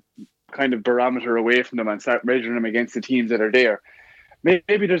take that kind of barometer away from them and start measuring them against the teams that are there,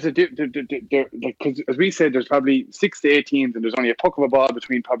 maybe there's because as we said, there's probably 6 to 8 teams, and there's only a puck of a ball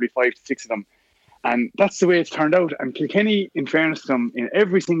between probably 5 to 6 of them. And that's the way it's turned out. And Kilkenny, in fairness to them, in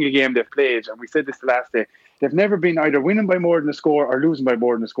every single game they've played, and we said this the last day, they've never been either winning by more than a score or losing by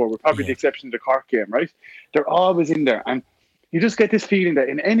more than a score, with probably the exception of the Cork game, right? They're always in there. And you just get this feeling that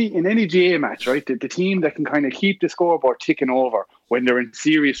in any GA match, right, the team that can kind of keep the scoreboard ticking over when they're in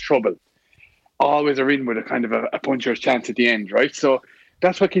serious trouble always are in with a kind of a puncher's chance at the end, right? So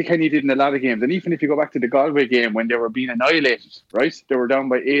that's what Kilkenny did in a lot of games. And even if you go back to the Galway game when they were being annihilated, right? They were down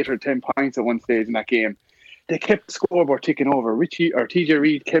by 8 or 10 points at one stage in that game. They kept the scoreboard ticking over. TJ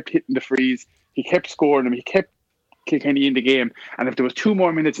Reid kept hitting the freeze. He kept scoring them. He kept Kilkenny in the game. And if there was 2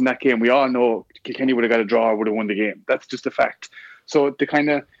 more minutes in that game, we all know Kilkenny would have got a draw or would have won the game. That's just a fact. So the kind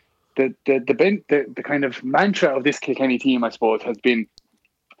of the kind of mantra of this Kilkenny team, I suppose, has been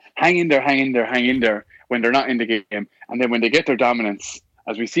hang in there, when they're not in the game, and then when they get their dominance,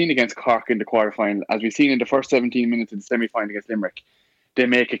 as we've seen against Cork in the quarterfinal, as we've seen in the first 17 minutes of the semi-final against Limerick, they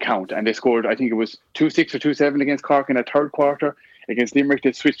make it count. And they scored, I think it was 2-6 or 2-7 against Cork in the third quarter. Against Limerick,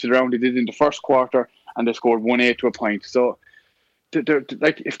 they switched it around. They did it in the first quarter, and they scored 1-8 to a point. So,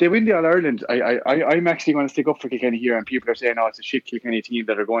 like, if they win the All-Ireland, I'm actually going to stick up for Kilkenny here, and people are saying, "Oh, it's a shit Kilkenny team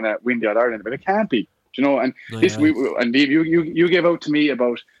that are going to win the All-Ireland," but it can't be, you know. And and Dave, you gave out to me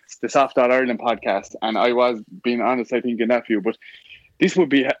about the Soft All-Ireland podcast, and I was being honest, I think, in that view. But this would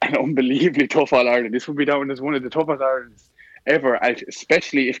be an unbelievably tough All-Ireland. This would be down as one of the toughest All-Irelands ever,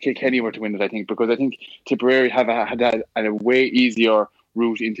 especially if Kilkenny were to win it. I think because I think Tipperary had a way easier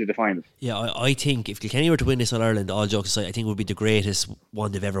route into the final. Yeah, I think if Kilkenny were to win this All-Ireland, all jokes aside, I think it would be the greatest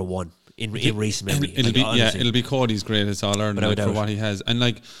one they've ever won in recent memory. It'll be Cody's greatest All-Ireland for what he has. And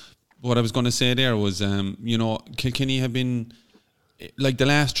like what I was going to say there was, Kilkenny have been, like the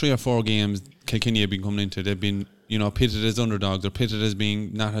last 3 or 4 games Kilkenny have been coming into, they've been, pitted as underdogs, or pitted as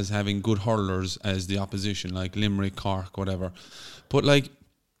being not as having good hurlers as the opposition, like Limerick, Cork, whatever. But like,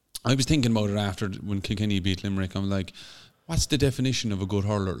 I was thinking about it after when Kilkenny beat Limerick. I'm like, what's the definition of a good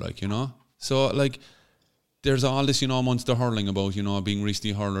hurler, So, like, there's all this, Munster hurling about, being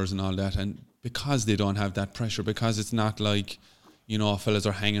risky hurlers and all that. And because they don't have that pressure, because it's not like, fellas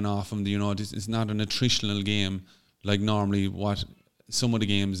are hanging off them, it's not an attritional game like normally what some of the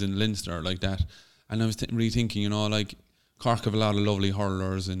games in Leinster like that. And I was really thinking, like, Cork have a lot of lovely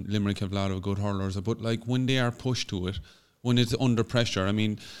hurlers and Limerick have a lot of good hurlers. But, like, when they are pushed to it, when it's under pressure, I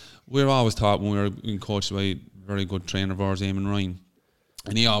mean, we're always taught when we were being coached by very good trainer of ours, Eamon Ryan,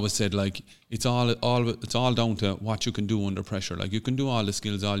 and he always said, like, it's all down to what you can do under pressure. Like, you can do all the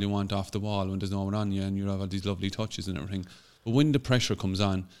skills all you want off the ball when there's no one on you and you have all these lovely touches and everything, but when the pressure comes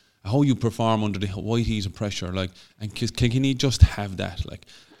on, how you perform under the white heat of pressure, like, and Kilkenny just have that, like,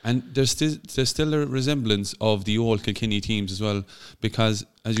 and there's still a resemblance of the old Kilkenny teams as well, because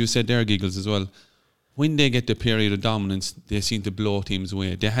as you said there, Giggles, as well, when they get the period of dominance, they seem to blow teams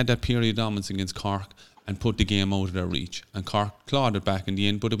away. They had that period of dominance against Cork and put the game out of their reach. And Cork clawed it back in the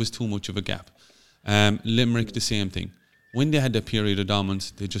end, but it was too much of a gap. Limerick, the same thing. When they had that period of dominance,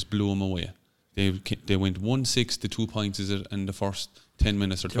 they just blew them away. They went 1-6 to 2 points in the first 10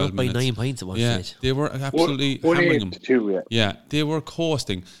 minutes or 12 minutes. By 9 points at one stage. They were absolutely hammering them. 2, yeah, they were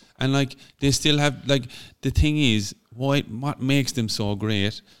coasting. And like, they still have, like, the thing is, what makes them so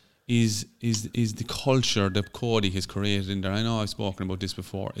great is the culture that Cody has created in there. I know I've spoken about this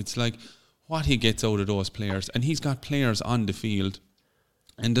before. It's like what he gets out of those players, and he's got players on the field,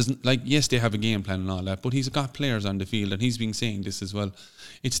 and doesn't, like, yes, they have a game plan and all that, but he's got players on the field, and he's been saying this as well.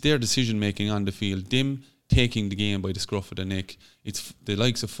 It's their decision making on the field, them taking the game by the scruff of the neck. It's the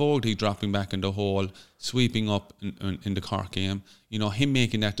likes of Fogarty dropping back in the hole, sweeping up in the Cork game. Him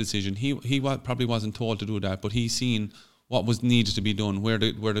making that decision. He probably wasn't told to do that, but he's seen what was needed to be done, where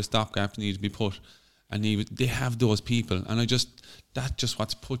the stopgap needed to be put, and they have those people, and that's just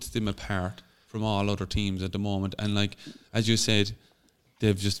what puts them apart from all other teams at the moment. And like, as you said,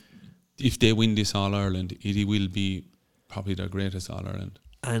 if they win this All-Ireland, it will be probably their greatest All-Ireland.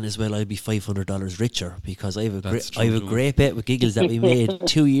 And as well, I'd be $500 richer, because I have a great bet with Giggles that we made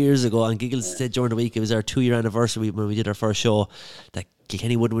 2 years ago. And Giggles said during the week, it was our 2-year anniversary when we did our first show, that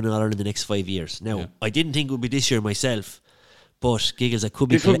Kilkenny would win All-Ireland in the next 5 years. Now, I didn't think it would be this year myself, but Giggles, I could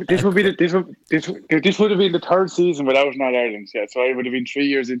be. This would have been the third season without an All-Ireland. Yeah, so I would have been 3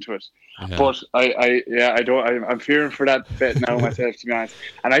 years into it. Yeah. But I'm fearing for that bet now myself, to be honest.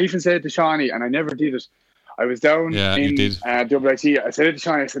 And I even said to Shawnee, and I never did it. I was down in WIT. I said it to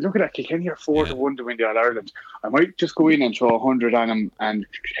Shawnee, I said, look at that, Kilkenny are 4-1 to win the All-Ireland. I might just go in and throw 100 on them and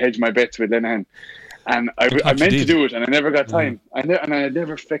hedge my bets with Lenihan. And I meant to do it, and I never got time. And I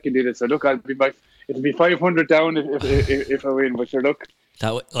never fucking did it. So look, it'll be 500 down if I win. But sure, look.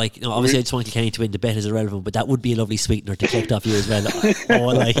 That obviously I just want Kilkenny to win. The bet is irrelevant, but that would be a lovely sweetener to collect off you as well.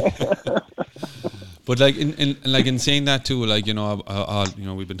 But like in saying that too, like,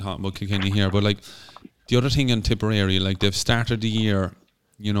 we've been talking about Kilkenny here, but like, the other thing in Tipperary, like, they've started the year,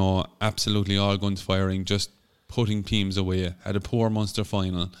 absolutely all guns firing, just putting teams away. Had a poor Munster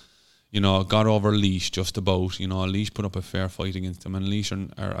final, got over Laois just about. Laois put up a fair fight against them, and Laois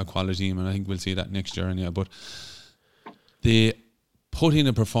are a quality team, and I think we'll see that next year. But they put in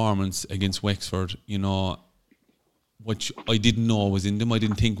a performance against Wexford, which I didn't know was in them. I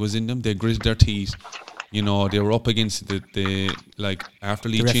didn't think was in them. They gritted their teeth. They were up against the like, after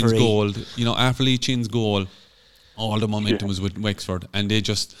Lee Chin's goal. After Lee Chin's goal, all the momentum was with Wexford, and they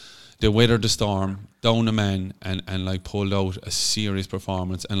weathered the storm, down a man, and like pulled out a serious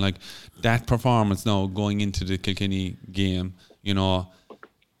performance. And like, that performance now going into the Kilkenny game,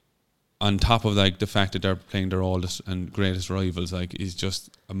 on top of like the fact that they're playing their oldest and greatest rivals, like, is just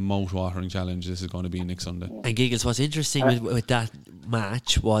a mouth-watering challenge. This is going to be next Sunday. And Giggles, what's interesting with that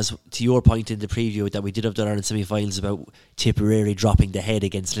match was, to your point in the preview that we did of the Ireland semi-finals about Tipperary dropping the head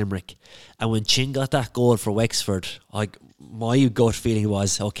against Limerick, and when Chin got that goal for Wexford, like, my gut feeling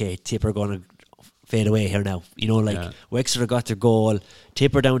was, okay, Tipper going to fade away here now. You know, like, Wexford got their goal,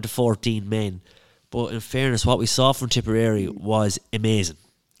 Tipper down to 14 men. But in fairness, what we saw from Tipperary was amazing.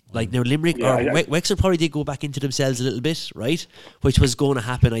 Like, now Limerick Wexford probably did go back into themselves a little bit, right? Which was going to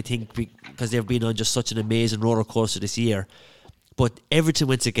happen, I think, because they've been on just such an amazing roller coaster this year. But everything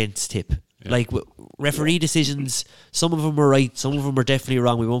went against Tip. Yeah. Like, referee decisions, some of them were right, some of them were definitely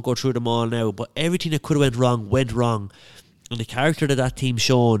wrong. We won't go through them all now. But everything that could have went wrong. And the character that team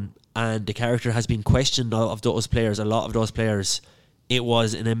shown, and the character has been questioned of those players, a lot of those players. It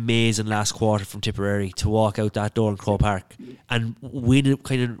was an amazing last quarter from Tipperary to walk out that door in Croke Park and win it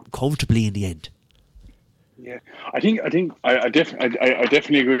kind of comfortably in the end. Yeah, I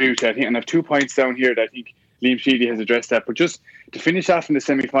definitely agree with you. I think, and I have 2 points down here that I think Liam Sheedy has addressed that. But just to finish off in the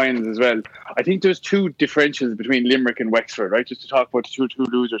semi-finals as well, I think there's two differentials between Limerick and Wexford, right? Just to talk about the two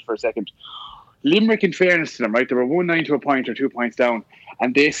losers for a second. Limerick, in fairness to them, right, they were 1-9 to a point or 2 points down,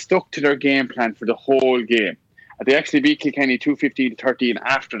 and they stuck to their game plan for the whole game. They actually beat Kilkenny 2-15-13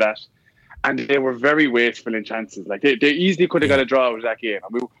 after that, and they were very wasteful in chances. Like, they easily could have got a draw out of that game.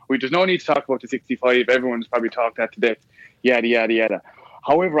 And we there's no need to talk about the 65. Everyone's probably talked that to death. Yada yada yada.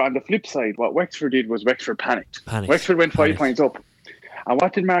 However, on the flip side, what Wexford did was Wexford panicked. Wexford went 5 points up, and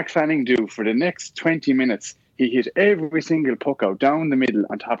what did Mark Fanning do for the next 20 minutes? He hit every single puck out down the middle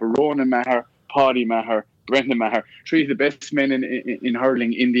on top of Ronan Maher, Paddy Maher, Brendan Maher, three of the best men in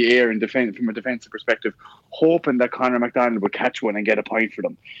hurling in the air in defense, from a defensive perspective, hoping that Conor McDonald would catch one and get a point for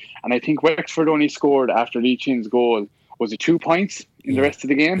them. And I think Wexford only scored after Lee Chin's goal, was it 2 points in the rest of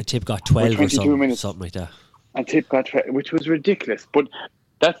the game? And Tip got 12 or something like that. And Tip got 12, which was ridiculous. But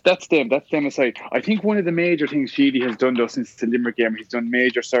that's them aside. I think one of the major things Sheedy has done though since the Limerick game, he's done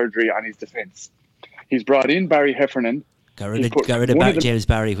major surgery on his defence. He's brought in Barry Heffernan. Got rid of James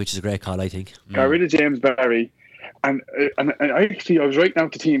Barry, which is a great call, I think. Got rid of James Barry. And I was writing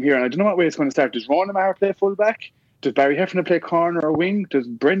out the team here, and I don't know what way it's going to start. Does Ronan Maher play fullback? Does Barry Heffernan play corner or wing? Does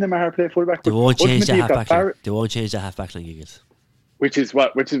Brendan Maher play fullback? They won't change the half-back line. They won't change the half-back line, Giggles. Which is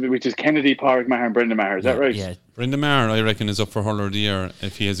Kennedy, Pádraig Maher and Brendan Maher. Is that right? Yeah. Brendan Maher, I reckon, is up for Hurler of the Year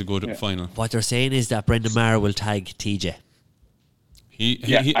if he has a good final. What they're saying is that Brendan Maher will tag TJ.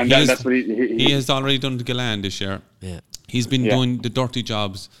 He has already done the Galan this year. Yeah. He's been doing the dirty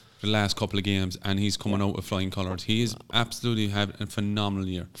jobs the last couple of games, and he's coming out with flying colours. He is absolutely having a phenomenal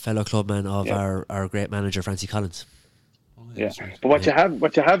year. Fellow clubman of our great manager Francie Collins. Yeah, but what you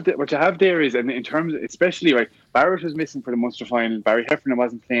have there is, and in terms, especially right, Barrett was missing for the Munster final. Barry Heffernan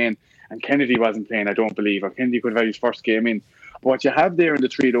wasn't playing, and Kennedy wasn't playing. I don't believe, or Kennedy could have had his first game in. But what you have there in the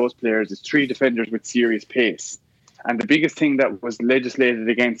three of those players is three defenders with serious pace. And the biggest thing that was legislated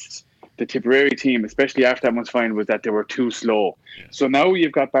against the Tipperary team, especially after that Munster final, was that they were too slow. Yeah. So now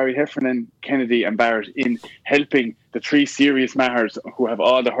you've got Barry Heffernan, Kennedy, and Barrett in helping the three serious Mahers who have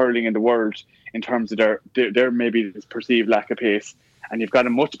all the hurling in the world in terms of their maybe perceived lack of pace, and you've got a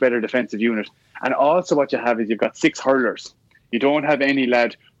much better defensive unit. And also what you have is you've got six hurlers. You don't have any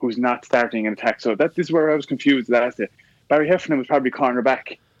lad who's not starting an attack. So this is where I was confused last day. Barry Heffernan was probably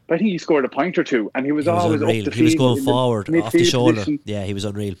cornerback, but I think he scored a point or two, and he was always unreal. Up the field. He was going forward off the shoulder. Position. Yeah, he was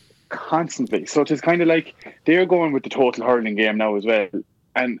unreal. Constantly. So it's kind of like they're going with the total hurling game now as well.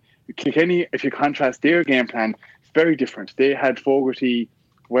 And Kilkenny, if you contrast their game plan, it's very different. They had Fogarty,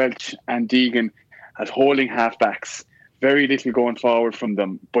 Welch and Deegan as holding halfbacks, very little going forward from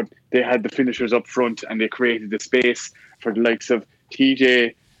them, but they had the finishers up front and they created the space for the likes of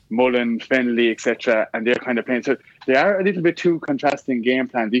TJ, Mullen, Fennelly, etc. And they're kind of playing. So they are a little bit too contrasting game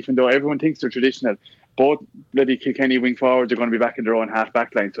plans, even though everyone thinks they're traditional. Both bloody Kilkenny wing forwards are going to be back in their own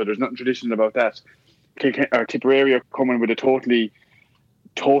half-back line, so there's nothing traditional about that. Tipperary are coming with a total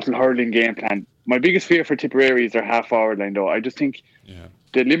hurling game plan. My biggest fear for Tipperary is their half-forward line, though. I just think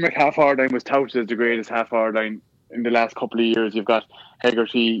the Limerick half-forward line was touted as the greatest half-forward line in the last couple of years. You've got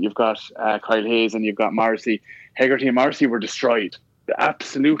Hegarty, you've got Kyle Hayes, and you've got Morrissey. Hegarty and Morrissey were destroyed.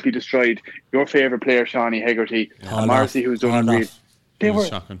 Absolutely destroyed. Your favourite player, Shawnee Hegarty, and Morrissey, who's done unreal. They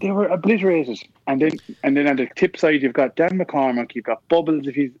were obliterated, and then on the tip side you've got Dan McCormack, you've got Bubbles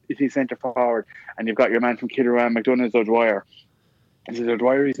if he's centre forward, and you've got your man from Kilruane, McDonough's O'Dwyer. Is it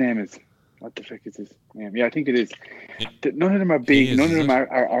O'Dwyer? His name is what the frick is his name? Yeah, I think it is. None of them are big. None of them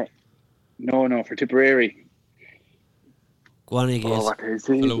are no for Tipperary. Go on, Iggy. Oh, what is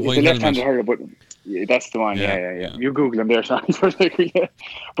he? Full of He's white a left-handed helmet. hurler, but yeah, that's the one. Yeah, Yeah. yeah. You Google them there, Sean.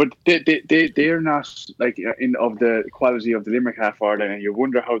 But they're not like of the quality of the Limerick half forward line, and you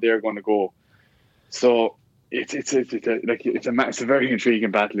wonder how they're going to go. So it's a very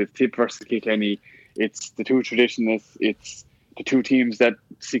intriguing battle. It's Tip versus Kilkenny. It's the two traditionalists. It's the two teams that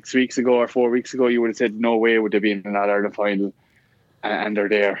 6 weeks ago or 4 weeks ago you would have said no way would they be in an All-Ireland final, and they're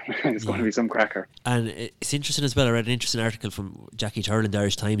there. It's going to be some cracker. And it's interesting as well. I read an interesting article from Jackie Turlin in the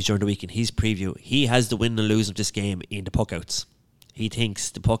Irish Times during the week in his preview. He has the win and lose of this game in the puckouts. He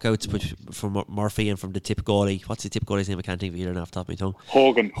thinks the puckouts from Murphy and from the Tip goalie. What's the Tip goalie's name? I can't think of it either off the top of my tongue.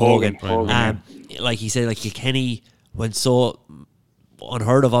 Hogan. Like he said, like Kilkenny went so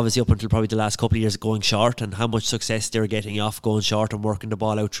unheard of, obviously, up until probably the last couple of years, going short, and how much success they're getting off going short and working the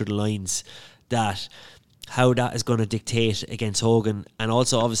ball out through the lines, that how that is going to dictate against Hogan. And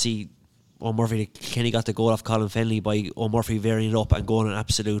also obviously O'Murphy, Kenny got the goal off Colin Fennelly by O'Murphy varying it up and going an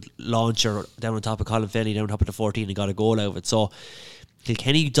absolute launcher down on top of Colin Fennelly, down on top of the 14, and got a goal out of it. So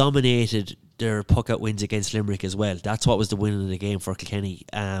Kilkenny dominated their puck-out wins against Limerick as well. That's what was the win in the game for Kilkenny.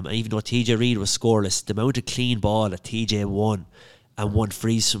 And even though TJ Reid was scoreless, the amount of clean ball that TJ won and won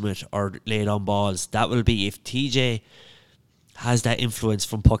frees from it or laid on balls, that will be, if TJ has that influence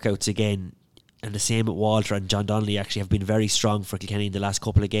from puck-outs again, and the same with Walter and John Donnelly actually have been very strong for Kilkenny in the last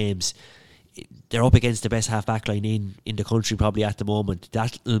couple of games. They're up against the best half-back line in the country probably at the moment.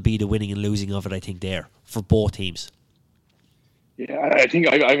 That'll be the winning and losing of it, I think, there, for both teams. Yeah, I think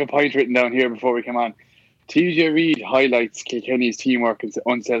I have a point written down here before we come on. TJ Reid highlights Kilkenny's teamwork and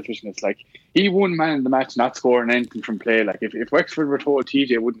unselfishness. Like, he won man of the match not scoring anything from play. Like, if Wexford were told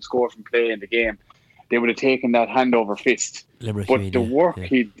TJ wouldn't score from play in the game, they would have taken that hand over fist. Limerick, but mean, the work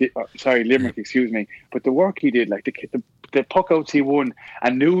he did, Limerick, excuse me. But the work he did, like the puck outs he won,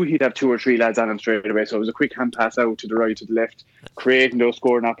 and knew he'd have 2 or 3 lads on him straight away. So it was a quick hand pass out to the right, to the left, creating those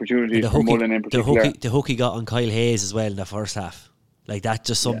scoring opportunities for Mullen in particular. The hook he got on Kyle Hayes as well in the first half. Like, that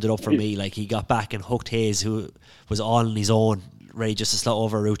just summed it up for me. Like, he got back and hooked Hayes, who was all on his own, ready just to slot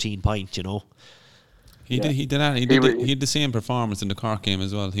over a routine point, you know. He had the same performance in the Cork game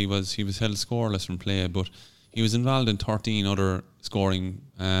as well. He was held scoreless from play, but he was involved in 13 other scoring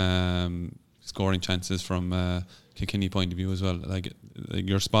chances from Kilkenny point of view as well. Like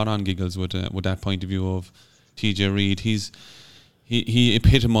you're spot on, Giggles, with that point of view of TJ Reid. He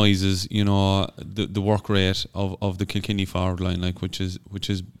epitomises, you know, the work rate of the Kilkenny forward line, like which is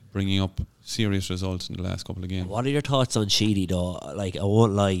bringing up serious results in the last couple of games. What are your thoughts on Sheedy, though? Like, I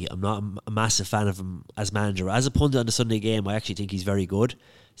won't lie, I'm not a massive fan of him as manager. As a pundit on the Sunday game, I actually think he's very good.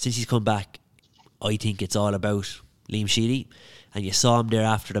 Since he's come back, I think it's all about Liam Sheedy. And you saw him there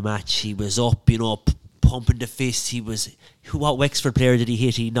after the match. He was up, you know, pumping the fist. What Wexford player did he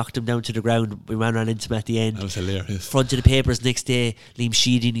hit? He knocked him down to the ground. We ran into him at the end. That was hilarious. Front of the papers next day, Liam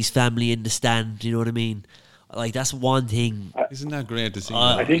Sheedy and his family in the stand. You know what I mean? Like, that's one thing. Isn't that great to see?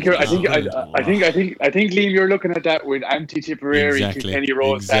 I think Liam, you're looking at that with anti-Tipperary Kilkenny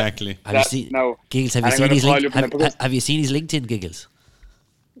Rose. Exactly. Giggles, have you seen his LinkedIn, Giggles?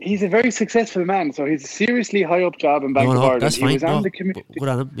 He's a very successful man, so he's a seriously high up job in Bank of Ireland. That's fine. He was on the committee. Good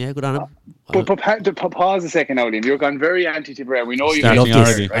on him. Yeah, good on him. But pause a second now, Liam. You're gone very anti-Tipperary. We know you. I love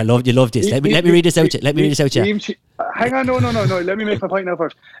this. Right? I love this. Let me read this out. Let me read this out. Hang on, no. Let me make my point now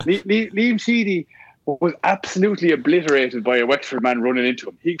first. Liam Sheedy was absolutely obliterated by a Wexford man running into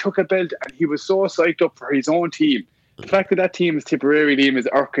him. He took a belt and he was so psyched up for his own team. The fact that team is Tipperary, Liam, is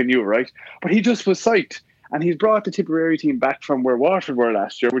irking you, right? But he just was psyched. And he's brought the Tipperary team back from where Waterford were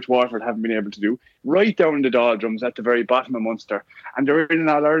last year, which Waterford haven't been able to do, right down in the doldrums at the very bottom of Munster. And they're in an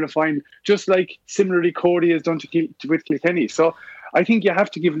All-Ireland final, just like similarly Cody has done with Kilkenny. So I think you have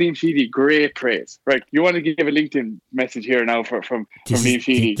to give Liam Sheedy great praise. Right, you want to give a LinkedIn message here now from Liam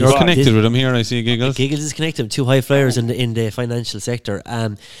Sheedy. You're connected with him here, I see, Giggles. Giggles is connected. 2 high flyers in the financial sector.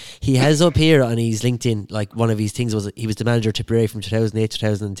 He has up here on his LinkedIn, like, one of his things was he was the manager of Tipperary from 2008 to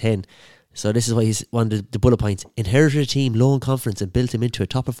 2010. So this is why he's one of the bullet points. Inherited a team low in confidence and built him into a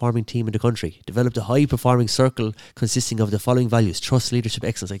top performing team in the country. Developed a high performing circle consisting of the following values: trust, leadership,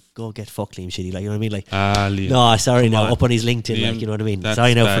 excellence. Like, go get fucked, Liam Sheedy. Like, you know what I mean? Like, Liam. No, sorry, now up on his LinkedIn, Liam, like, you know what I mean?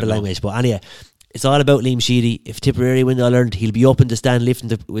 Sorry now for the language, but anyway, it's all about Liam Sheedy. If Tipperary win the All-Ireland, he'll be up in the stand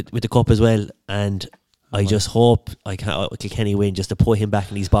lifting with the cup as well. And I just hope Kilkenny win, just to put him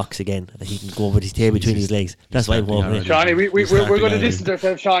back in his box again, that he can go with his tail between his legs. That's why I'm hoping. Shawnee, we're going to distance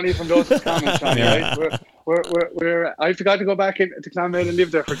ourselves, Shawnee, from those comments, Shawnee. Right? I forgot to go back to Clonmel and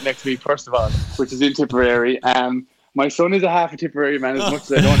live there for next week, first of all, which is in Tipperary. My son is a half a Tipperary man, as much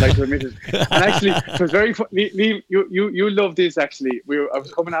as I don't like to admit it. And actually, it was very funny. Liam, you love this, actually. I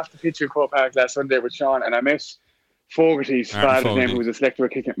was coming off the pitch in Croke Park last Sunday with Sean, and I met Fogarty's Martin father's name, Fogarty. who was a selector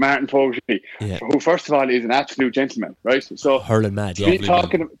of kicking, Martin Fogarty, Yeah. who first of all is an absolute gentleman, right? So Hurling mad, yeah. Lovely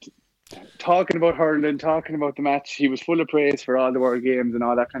talking about hurling, talking about the match, he was full of praise for all the World Games and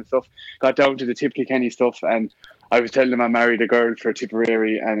all that kind of stuff. Got down to the Tip Kilkenny stuff, and I was telling him I married a girl for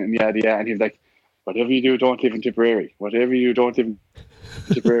Tipperary, and yeah, and he was like, "Whatever you do, don't live in Tipperary. Whatever you don't live in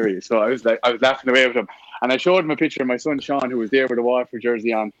Tipperary." So I was laughing away with him, and I showed him a picture of my son Sean, who was there with a Waterford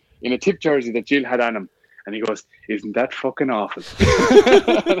jersey on, in a Tip jersey that Jill had on him. And he goes, "Isn't that fucking awful?"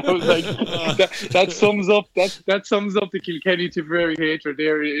 And I was like, that sums up the Kilkenny Tipperary hatred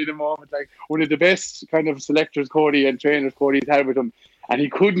there in a moment. Like, one of the best kind of selectors Cody and trainers Cody's had with him, and he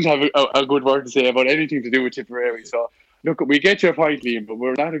couldn't have a good word to say about anything to do with Tipperary. So look, we get your point, Liam, but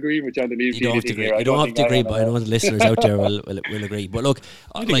we're not agreeing with John Delisle. You don't have to agree. You don't have to agree, but I know the listeners out there will agree. But look,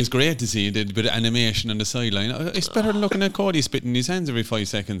 I think it's great to see a bit of animation on the sideline. It's better than looking at Cody spitting his hands every 5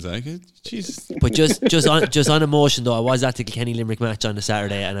 seconds. Like, Jesus. But just on emotion though, I was at the Kilkenny Limerick match on the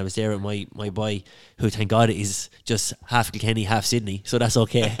Saturday, and I was there with my boy, who thank God is just half Kilkenny, half Sydney, so that's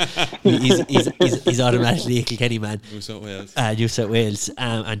okay. he's automatically a Kilkenny man. New South Wales. New South Wales,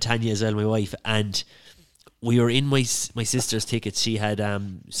 and Tanya as well, my wife, and we were in my sister's tickets. She had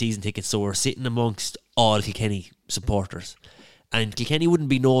season tickets, so we're sitting amongst all Kilkenny supporters. And Kilkenny wouldn't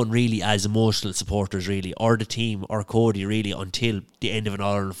be known really as emotional supporters, really, or the team, or Cody, really, until the end of an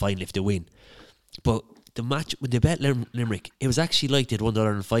All-Ireland final if they win. But the match, when they bet Limerick, it was actually like they'd won the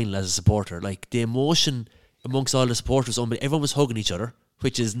All-Ireland final as a supporter. Like, the emotion amongst all the supporters, everyone was hugging each other,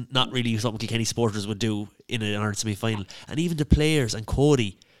 which is not really something Kilkenny supporters would do in an Ireland semi-final. And even the players and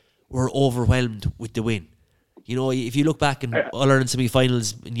Cody were overwhelmed with the win. You know, if you look back in All-Ireland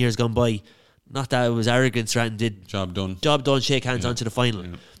semi-finals in years gone by, not that it was arrogance, Ratton did job done, shake hands onto the final.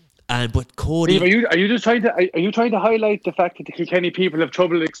 But Cody, Steve, are you trying to highlight the fact that the Kilkenny people have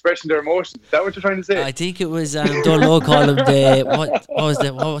trouble expressing their emotions? Is that what you're trying to say? I think it was Donlow call him the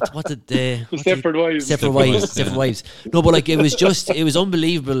what did the Stepford Wives. Stepford Wives. No, but like it was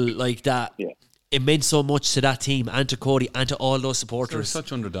unbelievable, like that. Yeah. It meant so much to that team and to Cody and to all those supporters. So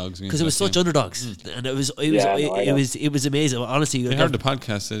such underdogs, because it was such underdogs, and it was amazing. Honestly, they heard the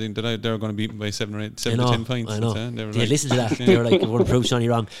podcast. I think that they were going to beat by 7 to 10 points. I know. They were listen to that. They were like, "I want to prove Johnny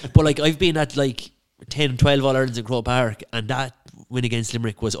wrong." But like, I've been at like 10 and 12 All-Irelands in Croke Park, and that win against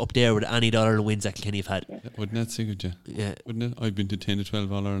Limerick was up there with any All-Ireland wins that Kilkenny have had. Yeah. Wouldn't that suit you? Yeah, wouldn't it? I've been to 10 to 12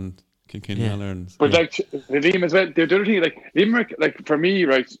 All-Ireland, Kilkenny All-Irelands. But like the team as well. The other thing, like Limerick, like for me,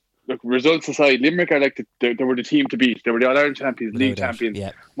 right. Look, results aside, Limerick are like they were the team to beat. They were the All-Ireland champions, league champions,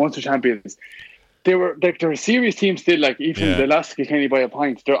 Munster champions. They were a serious team still. Like even they lost to Kilkenny by a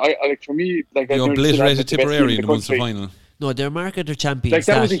point. Like for me, like you obliterated Tipperary in the Munster final. No, they're market their champions. Like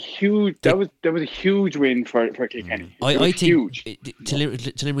that was a huge. That was a huge win for Kilkenny. I think huge. To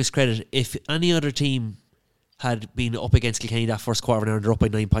Limerick's credit, if any other team had been up against Kilkenny that first quarter and they're up by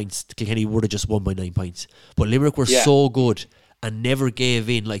 9 points, Kilkenny would have just won by 9 points. But Limerick were so good and never gave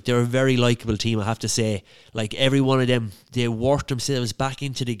in. Like, they're a very likeable team, I have to say. Like, every one of them, they worked themselves back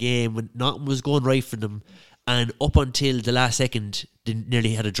into the game when nothing was going right for them, and up until the last second they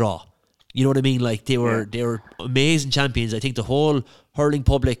nearly had a draw. You know what I mean? Like, they were amazing champions. I think the whole hurling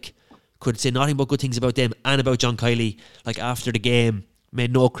public could say nothing but good things about them and about John Kiley. Like, after the game,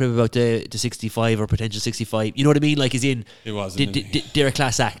 made no crib about the 65 or potential 65. You know what I mean? Like, as in, they're a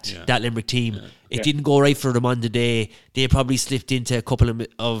class act, that Limerick team. It didn't go right for them on the day. They probably slipped into a couple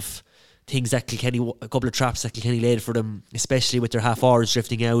of things that Kilkenny, a couple of traps that Kilkenny laid for them, especially with their half hours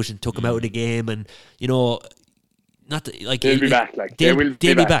drifting out and took them out of the game. And, you know, not the, like they'll be back. Like they'll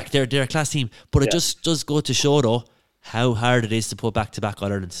be back. They're a class team. But it just does go to show, though, how hard it is to put back-to-back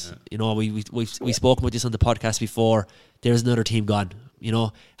All-Irelands. You know, we spoke about this on the podcast before. There's another team gone. You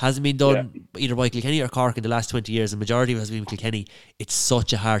know, hasn't been done either by Kilkenny or Cork in the last 20 years. The majority of it has been Kilkenny. It's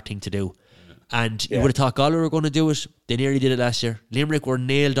such a hard thing to do. And you would have thought Galway were going to do it. They nearly did it last year. Limerick were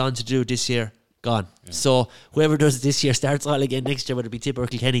nailed on to do it this year. Gone. So whoever does it this year starts all again next year, whether it be Tip or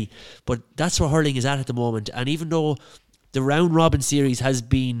Kilkenny. But that's where hurling is at the moment. And even though the round robin series has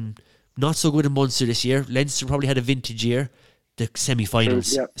been not so good in Munster this year, Leinster probably had a vintage year. The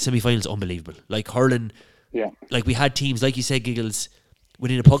semi-finals unbelievable. Like hurling, like we had teams, like you said, Giggles,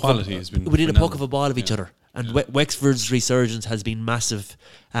 within a puck of a ball of each other. And Wexford's resurgence has been massive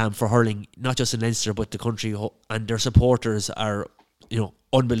for hurling, not just in Leinster but the country, and their supporters are, you know,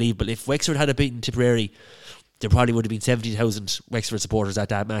 unbelievable. If Wexford had beaten Tipperary, there probably would have been 70,000 Wexford supporters at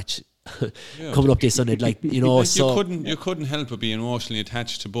that match coming up this Sunday. Like, you know, you couldn't help but be emotionally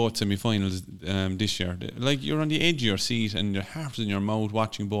attached to both semi-finals this year. Like, you're on the edge of your seat and your heart was in your mouth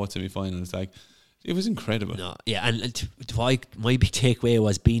watching both semi-finals. Like, it was incredible. No, yeah, and my big takeaway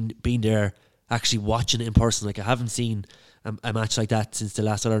was being there actually watching it in person. Like, I haven't seen a match like that since the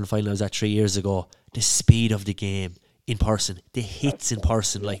last Ireland final I was at 3 years ago. The speed of the game in person, the hits in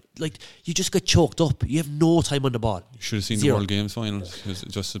person, like you just get choked up. You have no time on the ball. You should have seen Zero. the World Games final. It was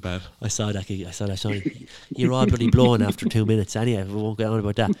just as bad. I saw that, Sean. You're all bloody blowing after 2 minutes. Anyway, we won't get on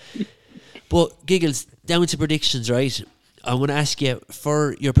about that. But Giggles, down to predictions, right? I'm going to ask you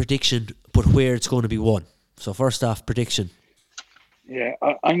for your prediction, but where it's going to be won. So first off, prediction. Yeah,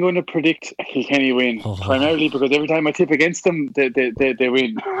 I'm going to predict a Kilkenny win, primarily because every time I tip against them, they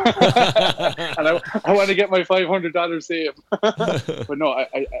win. And I want to get my $500 save. But no,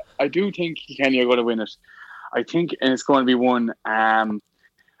 I do think Kilkenny are going to win it. I think, and it's going to be won by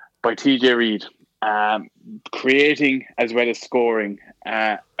TJ Reid, creating as well as scoring.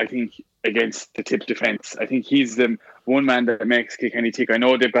 I think against the tip defence. I think he's the one man that makes Kilkenny tick. I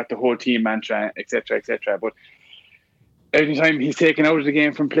know they've got the whole team mantra, etc., but anytime he's taken out of the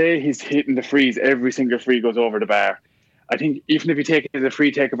game from play, he's hitting the frees. Every single free goes over the bar. I think even if you take it as a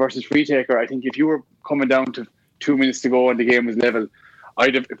free taker versus free taker, I think if you were coming down to 2 minutes to go and the game was level,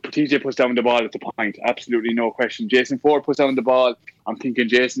 if TJ puts down the ball at the point, absolutely no question. Jason Ford puts down the ball. I'm thinking,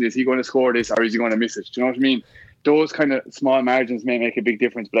 Jason, is he going to score this or is he going to miss it? Do you know what I mean? Those kind of small margins may make a big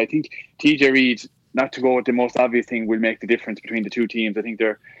difference. But I think TJ Reid, not to go with the most obvious thing, will make the difference between the two teams. I think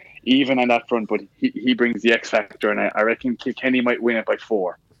they're even on that front, but he brings the X factor, and I reckon Kilkenny might win it by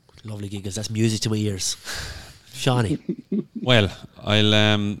 4. Lovely, Giggles. That's music to my ears. Shawnee. Well,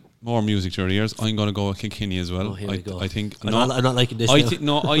 I'll more music to your ears. I'm going to go with Kilkenny as well. Oh, here we go. I think I'm not liking this. I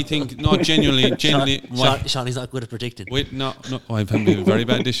think genuinely. Shawnee's not good at predicting. Wait, no, I've had a very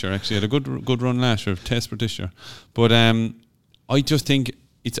bad this year. Actually, I had a good run last year, desperate this year. But I just think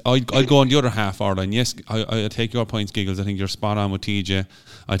I'd go on the other half, Arlen. Yes, I take your points, Giggles. I think you're spot on with TJ.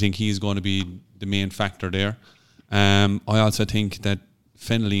 I think he's going to be the main factor there. I also think that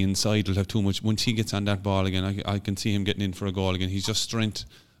Fennelly inside will have too much. Once he gets on that ball again, I can see him getting in for a goal again. He's just strength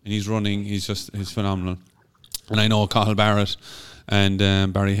and he's running. He's phenomenal. And I know Cathal Barrett and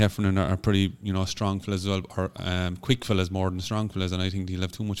Barry Heffernan are pretty, strong fellas as well, or quick fellas more than strong fellas. And I think he'll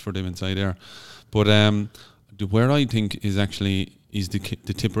have too much for them inside there. But where I think is the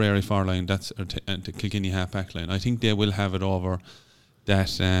Tipperary far line. That's the Kilkenny half back line. I think they will have it over that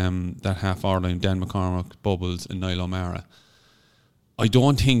half hour line. Dan McCormack, Bubbles, and Niall O'Mara. I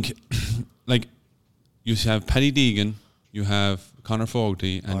don't think like you have Paddy Deegan, you have Conor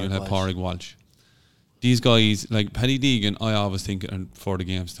Fogarty, and you'll have Pádraig Walsh. These guys, like Paddy Deegan, I always think for the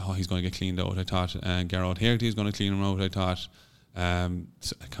games, he's going to get cleaned out. I thought Gerard Hegarty is going to clean him out. I thought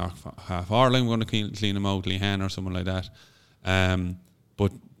half hour line we're going to clean him out, Lehan or someone like that.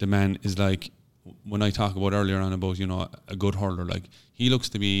 But the man is like, when I talk about earlier on about a good hurler, like he looks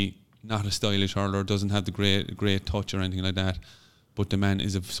to be not a stylish hurler, doesn't have the great touch or anything like that, but the man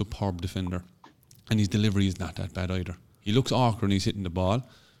is a superb defender, and his delivery is not that bad either. He looks awkward when he's hitting the ball,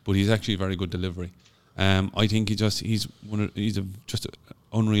 but he's actually a very good delivery. I think he's just an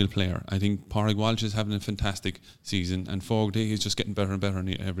unreal player. I think Pádraig Walsh is having a fantastic season, and Fogarty, he's just getting better and better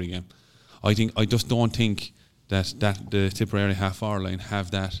in every game. I just don't think that the Tipperary half-hour line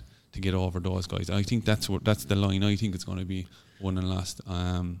have that to get over those guys. I think that's the line. I think it's going to be won and lost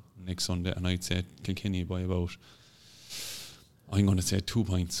next Sunday, and I'd say Kilkenny by about, I'm going to say 2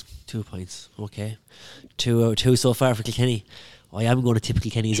 points. 2 points, okay. 2 so far for Kilkenny. I am going to tip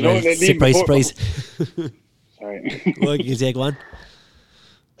Kilkenny as well. Surprise. Sorry. Well, you can take one.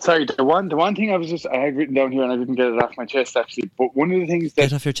 Sorry, the one thing I had written down here and I didn't get it off my chest actually, but one of the things that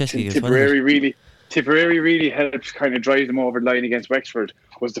Get off your chest, Tipperary really helped kind of drive them over the line against Wexford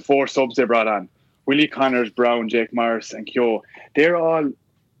was the 4 subs they brought on. Willie Connors, Brown, Jake Morris and Keogh. They're all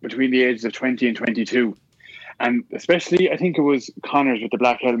between the ages of 20 and 22. And especially, I think it was Connors with the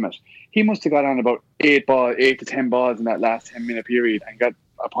black helmet. He must have got on about 8 to 10 balls in that last 10-minute period and got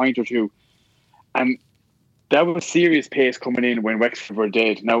a point or two. And that was serious pace coming in when Wexford were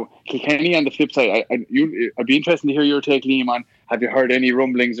dead. Now, Kilkenny on the flip side, I'd be interested to hear your take, Liam, on have you heard any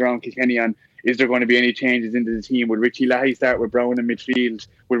rumblings around Kilkenny on is there going to be any changes into the team? Would Richie Leahy start with Brown in midfield?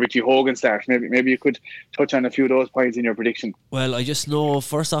 Would Richie Hogan start? Maybe you could touch on a few of those points in your prediction. Well, I just know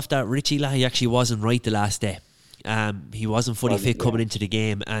first off that Richie Leahy actually wasn't right the last day. He wasn't fully fit coming into the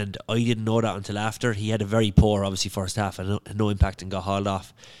game, and I didn't know that until after. He had a very poor, obviously, first half and no impact and got hauled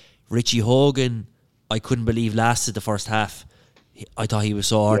off. Richie Hogan, I couldn't believe lasted the first half. I thought he was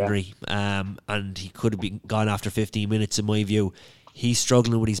so ordinary, and he could have been gone after 15 minutes in my view. He's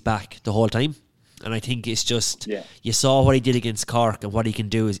struggling with his back the whole time, and I think it's just you saw what he did against Cork, and what he can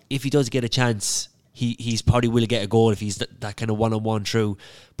do is if he does get a chance, he's probably will get a goal if he's that kind of one-on-one through.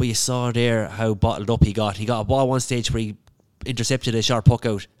 But you saw there how bottled up he got. He got a ball one stage where he intercepted a sharp puck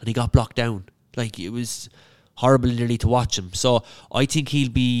out and he got blocked down. Like, it was horrible nearly to watch him. So I think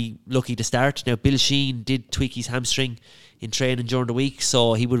he'll be lucky to start. Now, Bill Sheen did tweak his hamstring in training during the week,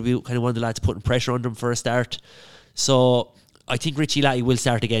 so he would be kind of one of the lads putting pressure on them for a start. So I think Richie Latty will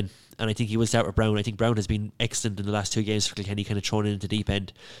start again, and I think he will start with Brown. I think Brown has been excellent in the last 2 games for Kilkenny, kind of thrown into the deep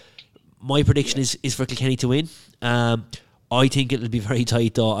end. My prediction is for Kilkenny to win. I think it'll be very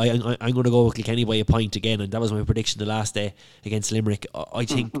tight though. I'm going to go with Kilkenny by a point again, and that was my prediction the last day against Limerick. I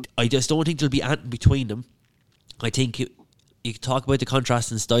just don't think there'll be anything between them. I think you can talk about the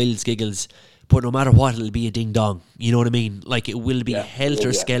contrast in styles, Giggles, but no matter what, it'll be a ding dong. You know what I mean? Like, it will be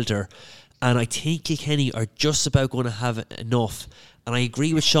helter skelter, and I think Kilkenny are just about going to have enough. And I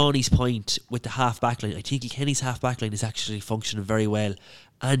agree with Shawnee's point with the half back line. I think Kilkenny's half back line is actually functioning very well,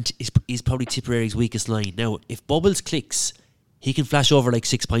 and is probably Tipperary's weakest line. Now, if Bubbles clicks, he can flash over like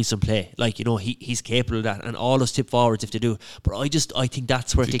 6 points on play. Like, you know, he's capable of that, and all those tip forwards if they do. But I think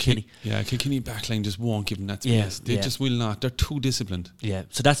that's where Kilkenny. Kilkenny backline just won't give them that space. They just will not. They're too disciplined. Yeah.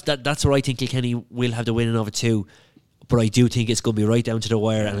 So that's where I think Kilkenny will have the winning of it too. But I do think it's going to be right down to the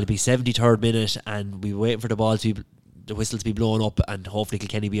wire, and it'll be 73rd minute, and we're waiting for the whistle to be blown up, and hopefully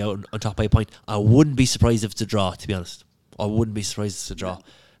Kilkenny be out on top by a point. I wouldn't be surprised if it's a draw, to be honest. I wouldn't be surprised if it's a draw.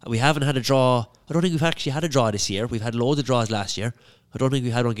 We haven't had a draw. I don't think we've actually had a draw this year. We've had loads of draws last year. I don't think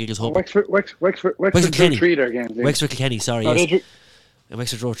we had one Giggles Hope. Wexford Kilkenny. 3 their games. Wexford Kilkenny, sorry. No, yes.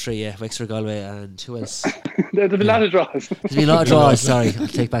 Wexford drew 3, yeah. Wexford Galway, and who else? There's been a lot of draws. There's been a lot of draws, sorry. I'll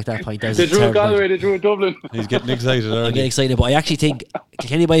take back that point. They drew Galway, they drew Dublin. He's getting excited already. I'm getting excited, but I actually think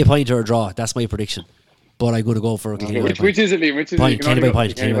Kilkenny by a point or a draw. That's my prediction. But I'm going to go for Kilkenny by a point. Which is it, Liam? Kilkenny by a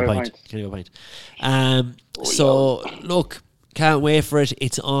point. So, look, can't wait for it.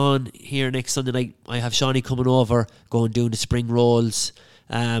 It's on here next Sunday night. I have Shawnee coming over, going doing the spring rolls,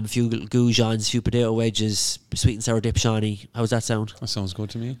 a few goujons, a few potato wedges, sweet and sour dip. Shawnee, how's that sound? That sounds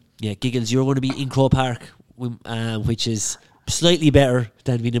good to me. Yeah, Giggles, you're going to be in Crow Park, which is slightly better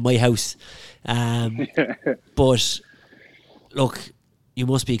than being in my house. But look, you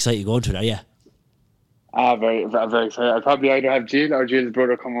must be excited going to that, yeah. Very, very excited. I'll probably either have Jill or Jill's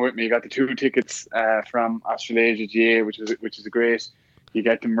brother coming with me. You got the 2 tickets from Australasia GA, which is great. You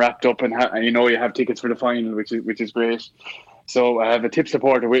get them wrapped up, and you have tickets for the final, which is great. So I have a tip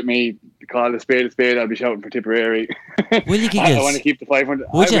supporter with me. Call a spade a spade. I'll be shouting for Tipperary. Will you, Giggles? I want to keep the 500.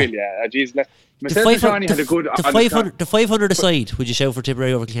 Would I you? will, yeah. Jeez, myself and Johnny had a good. The 500 aside, would you shout for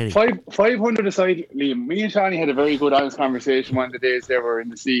Tipperary over Kilkenny? 500 aside, Liam. Me and Johnny had a very good, honest conversation one of the days they were in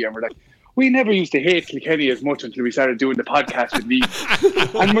the sea, and we're like, we never used to hate Kilkenny as much until we started doing the podcast with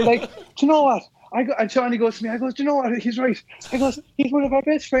Liam. And we're like, do you know what? And Johnny goes to me, I goes, do you know what? He's right. I goes, he's one of our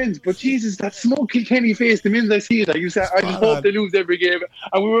best friends, but Jesus, that smoke Kilkenny face, the minute I see it, I just hope they lose every game.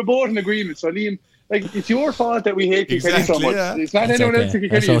 And we were both in agreement. So Liam, like, it's your fault that we hate Kilkenny so much. Yeah. It's not anyone else in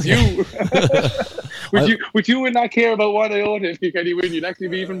Kilkenny, it's you. Would you would not care about one iota if Kilkenny win? You'd actually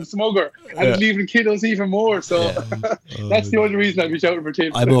be even smugger and leaving kiddos even more. So that's the only reason I'd be shouting for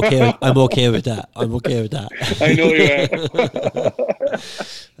Tips. I'm okay with that. I know you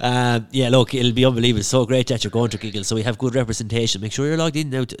are. Yeah, look, it'll be unbelievable. It's so great that you're going to Giggles, so we have good representation. Make sure you're logged in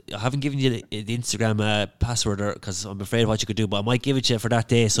now. I haven't given you the Instagram password because I'm afraid of what you could do, but I might give it to you for that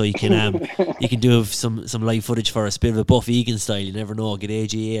day so you can do some live footage for us, bit of a Buff Egan style. You never know. Get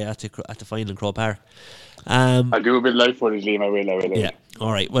AGA at the final in Crow Park. I'll do a bit of live footage, Liam. I will. Yeah.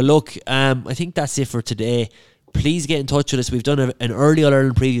 All right. Well, look, I think that's it for today. Please get in touch with us. We've done an early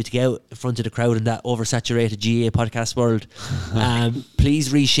All-Ireland preview to get out in front of the crowd in that oversaturated GA podcast world.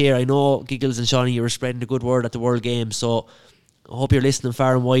 Please reshare. I know Giggles and Shawnee, you were spreading the good word at the World Games, so I hope you're listening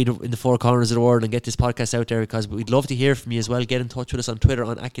far and wide in the 4 corners of the world and get this podcast out there, because we'd love to hear from you as well. Get in touch with us on Twitter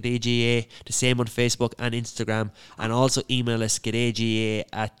on @GA, the same on Facebook and Instagram, and also email us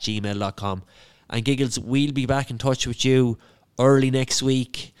getaga@gmail.com. And Giggles, we'll be back in touch with you early next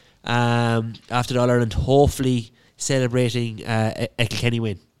week after the All-Ireland, hopefully celebrating a Kilkenny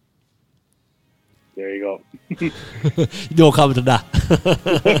win. There you go. No comment on that.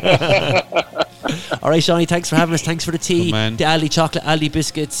 Alright, Shawnee, thanks for having us. Thanks for the tea, the Aldi chocolate, Aldi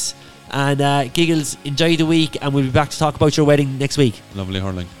biscuits, and Giggles, enjoy the week, and we'll be back to talk about your wedding next week. Lovely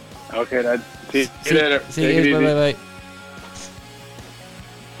hurling. Okay, lad. See you later. See you. Bye.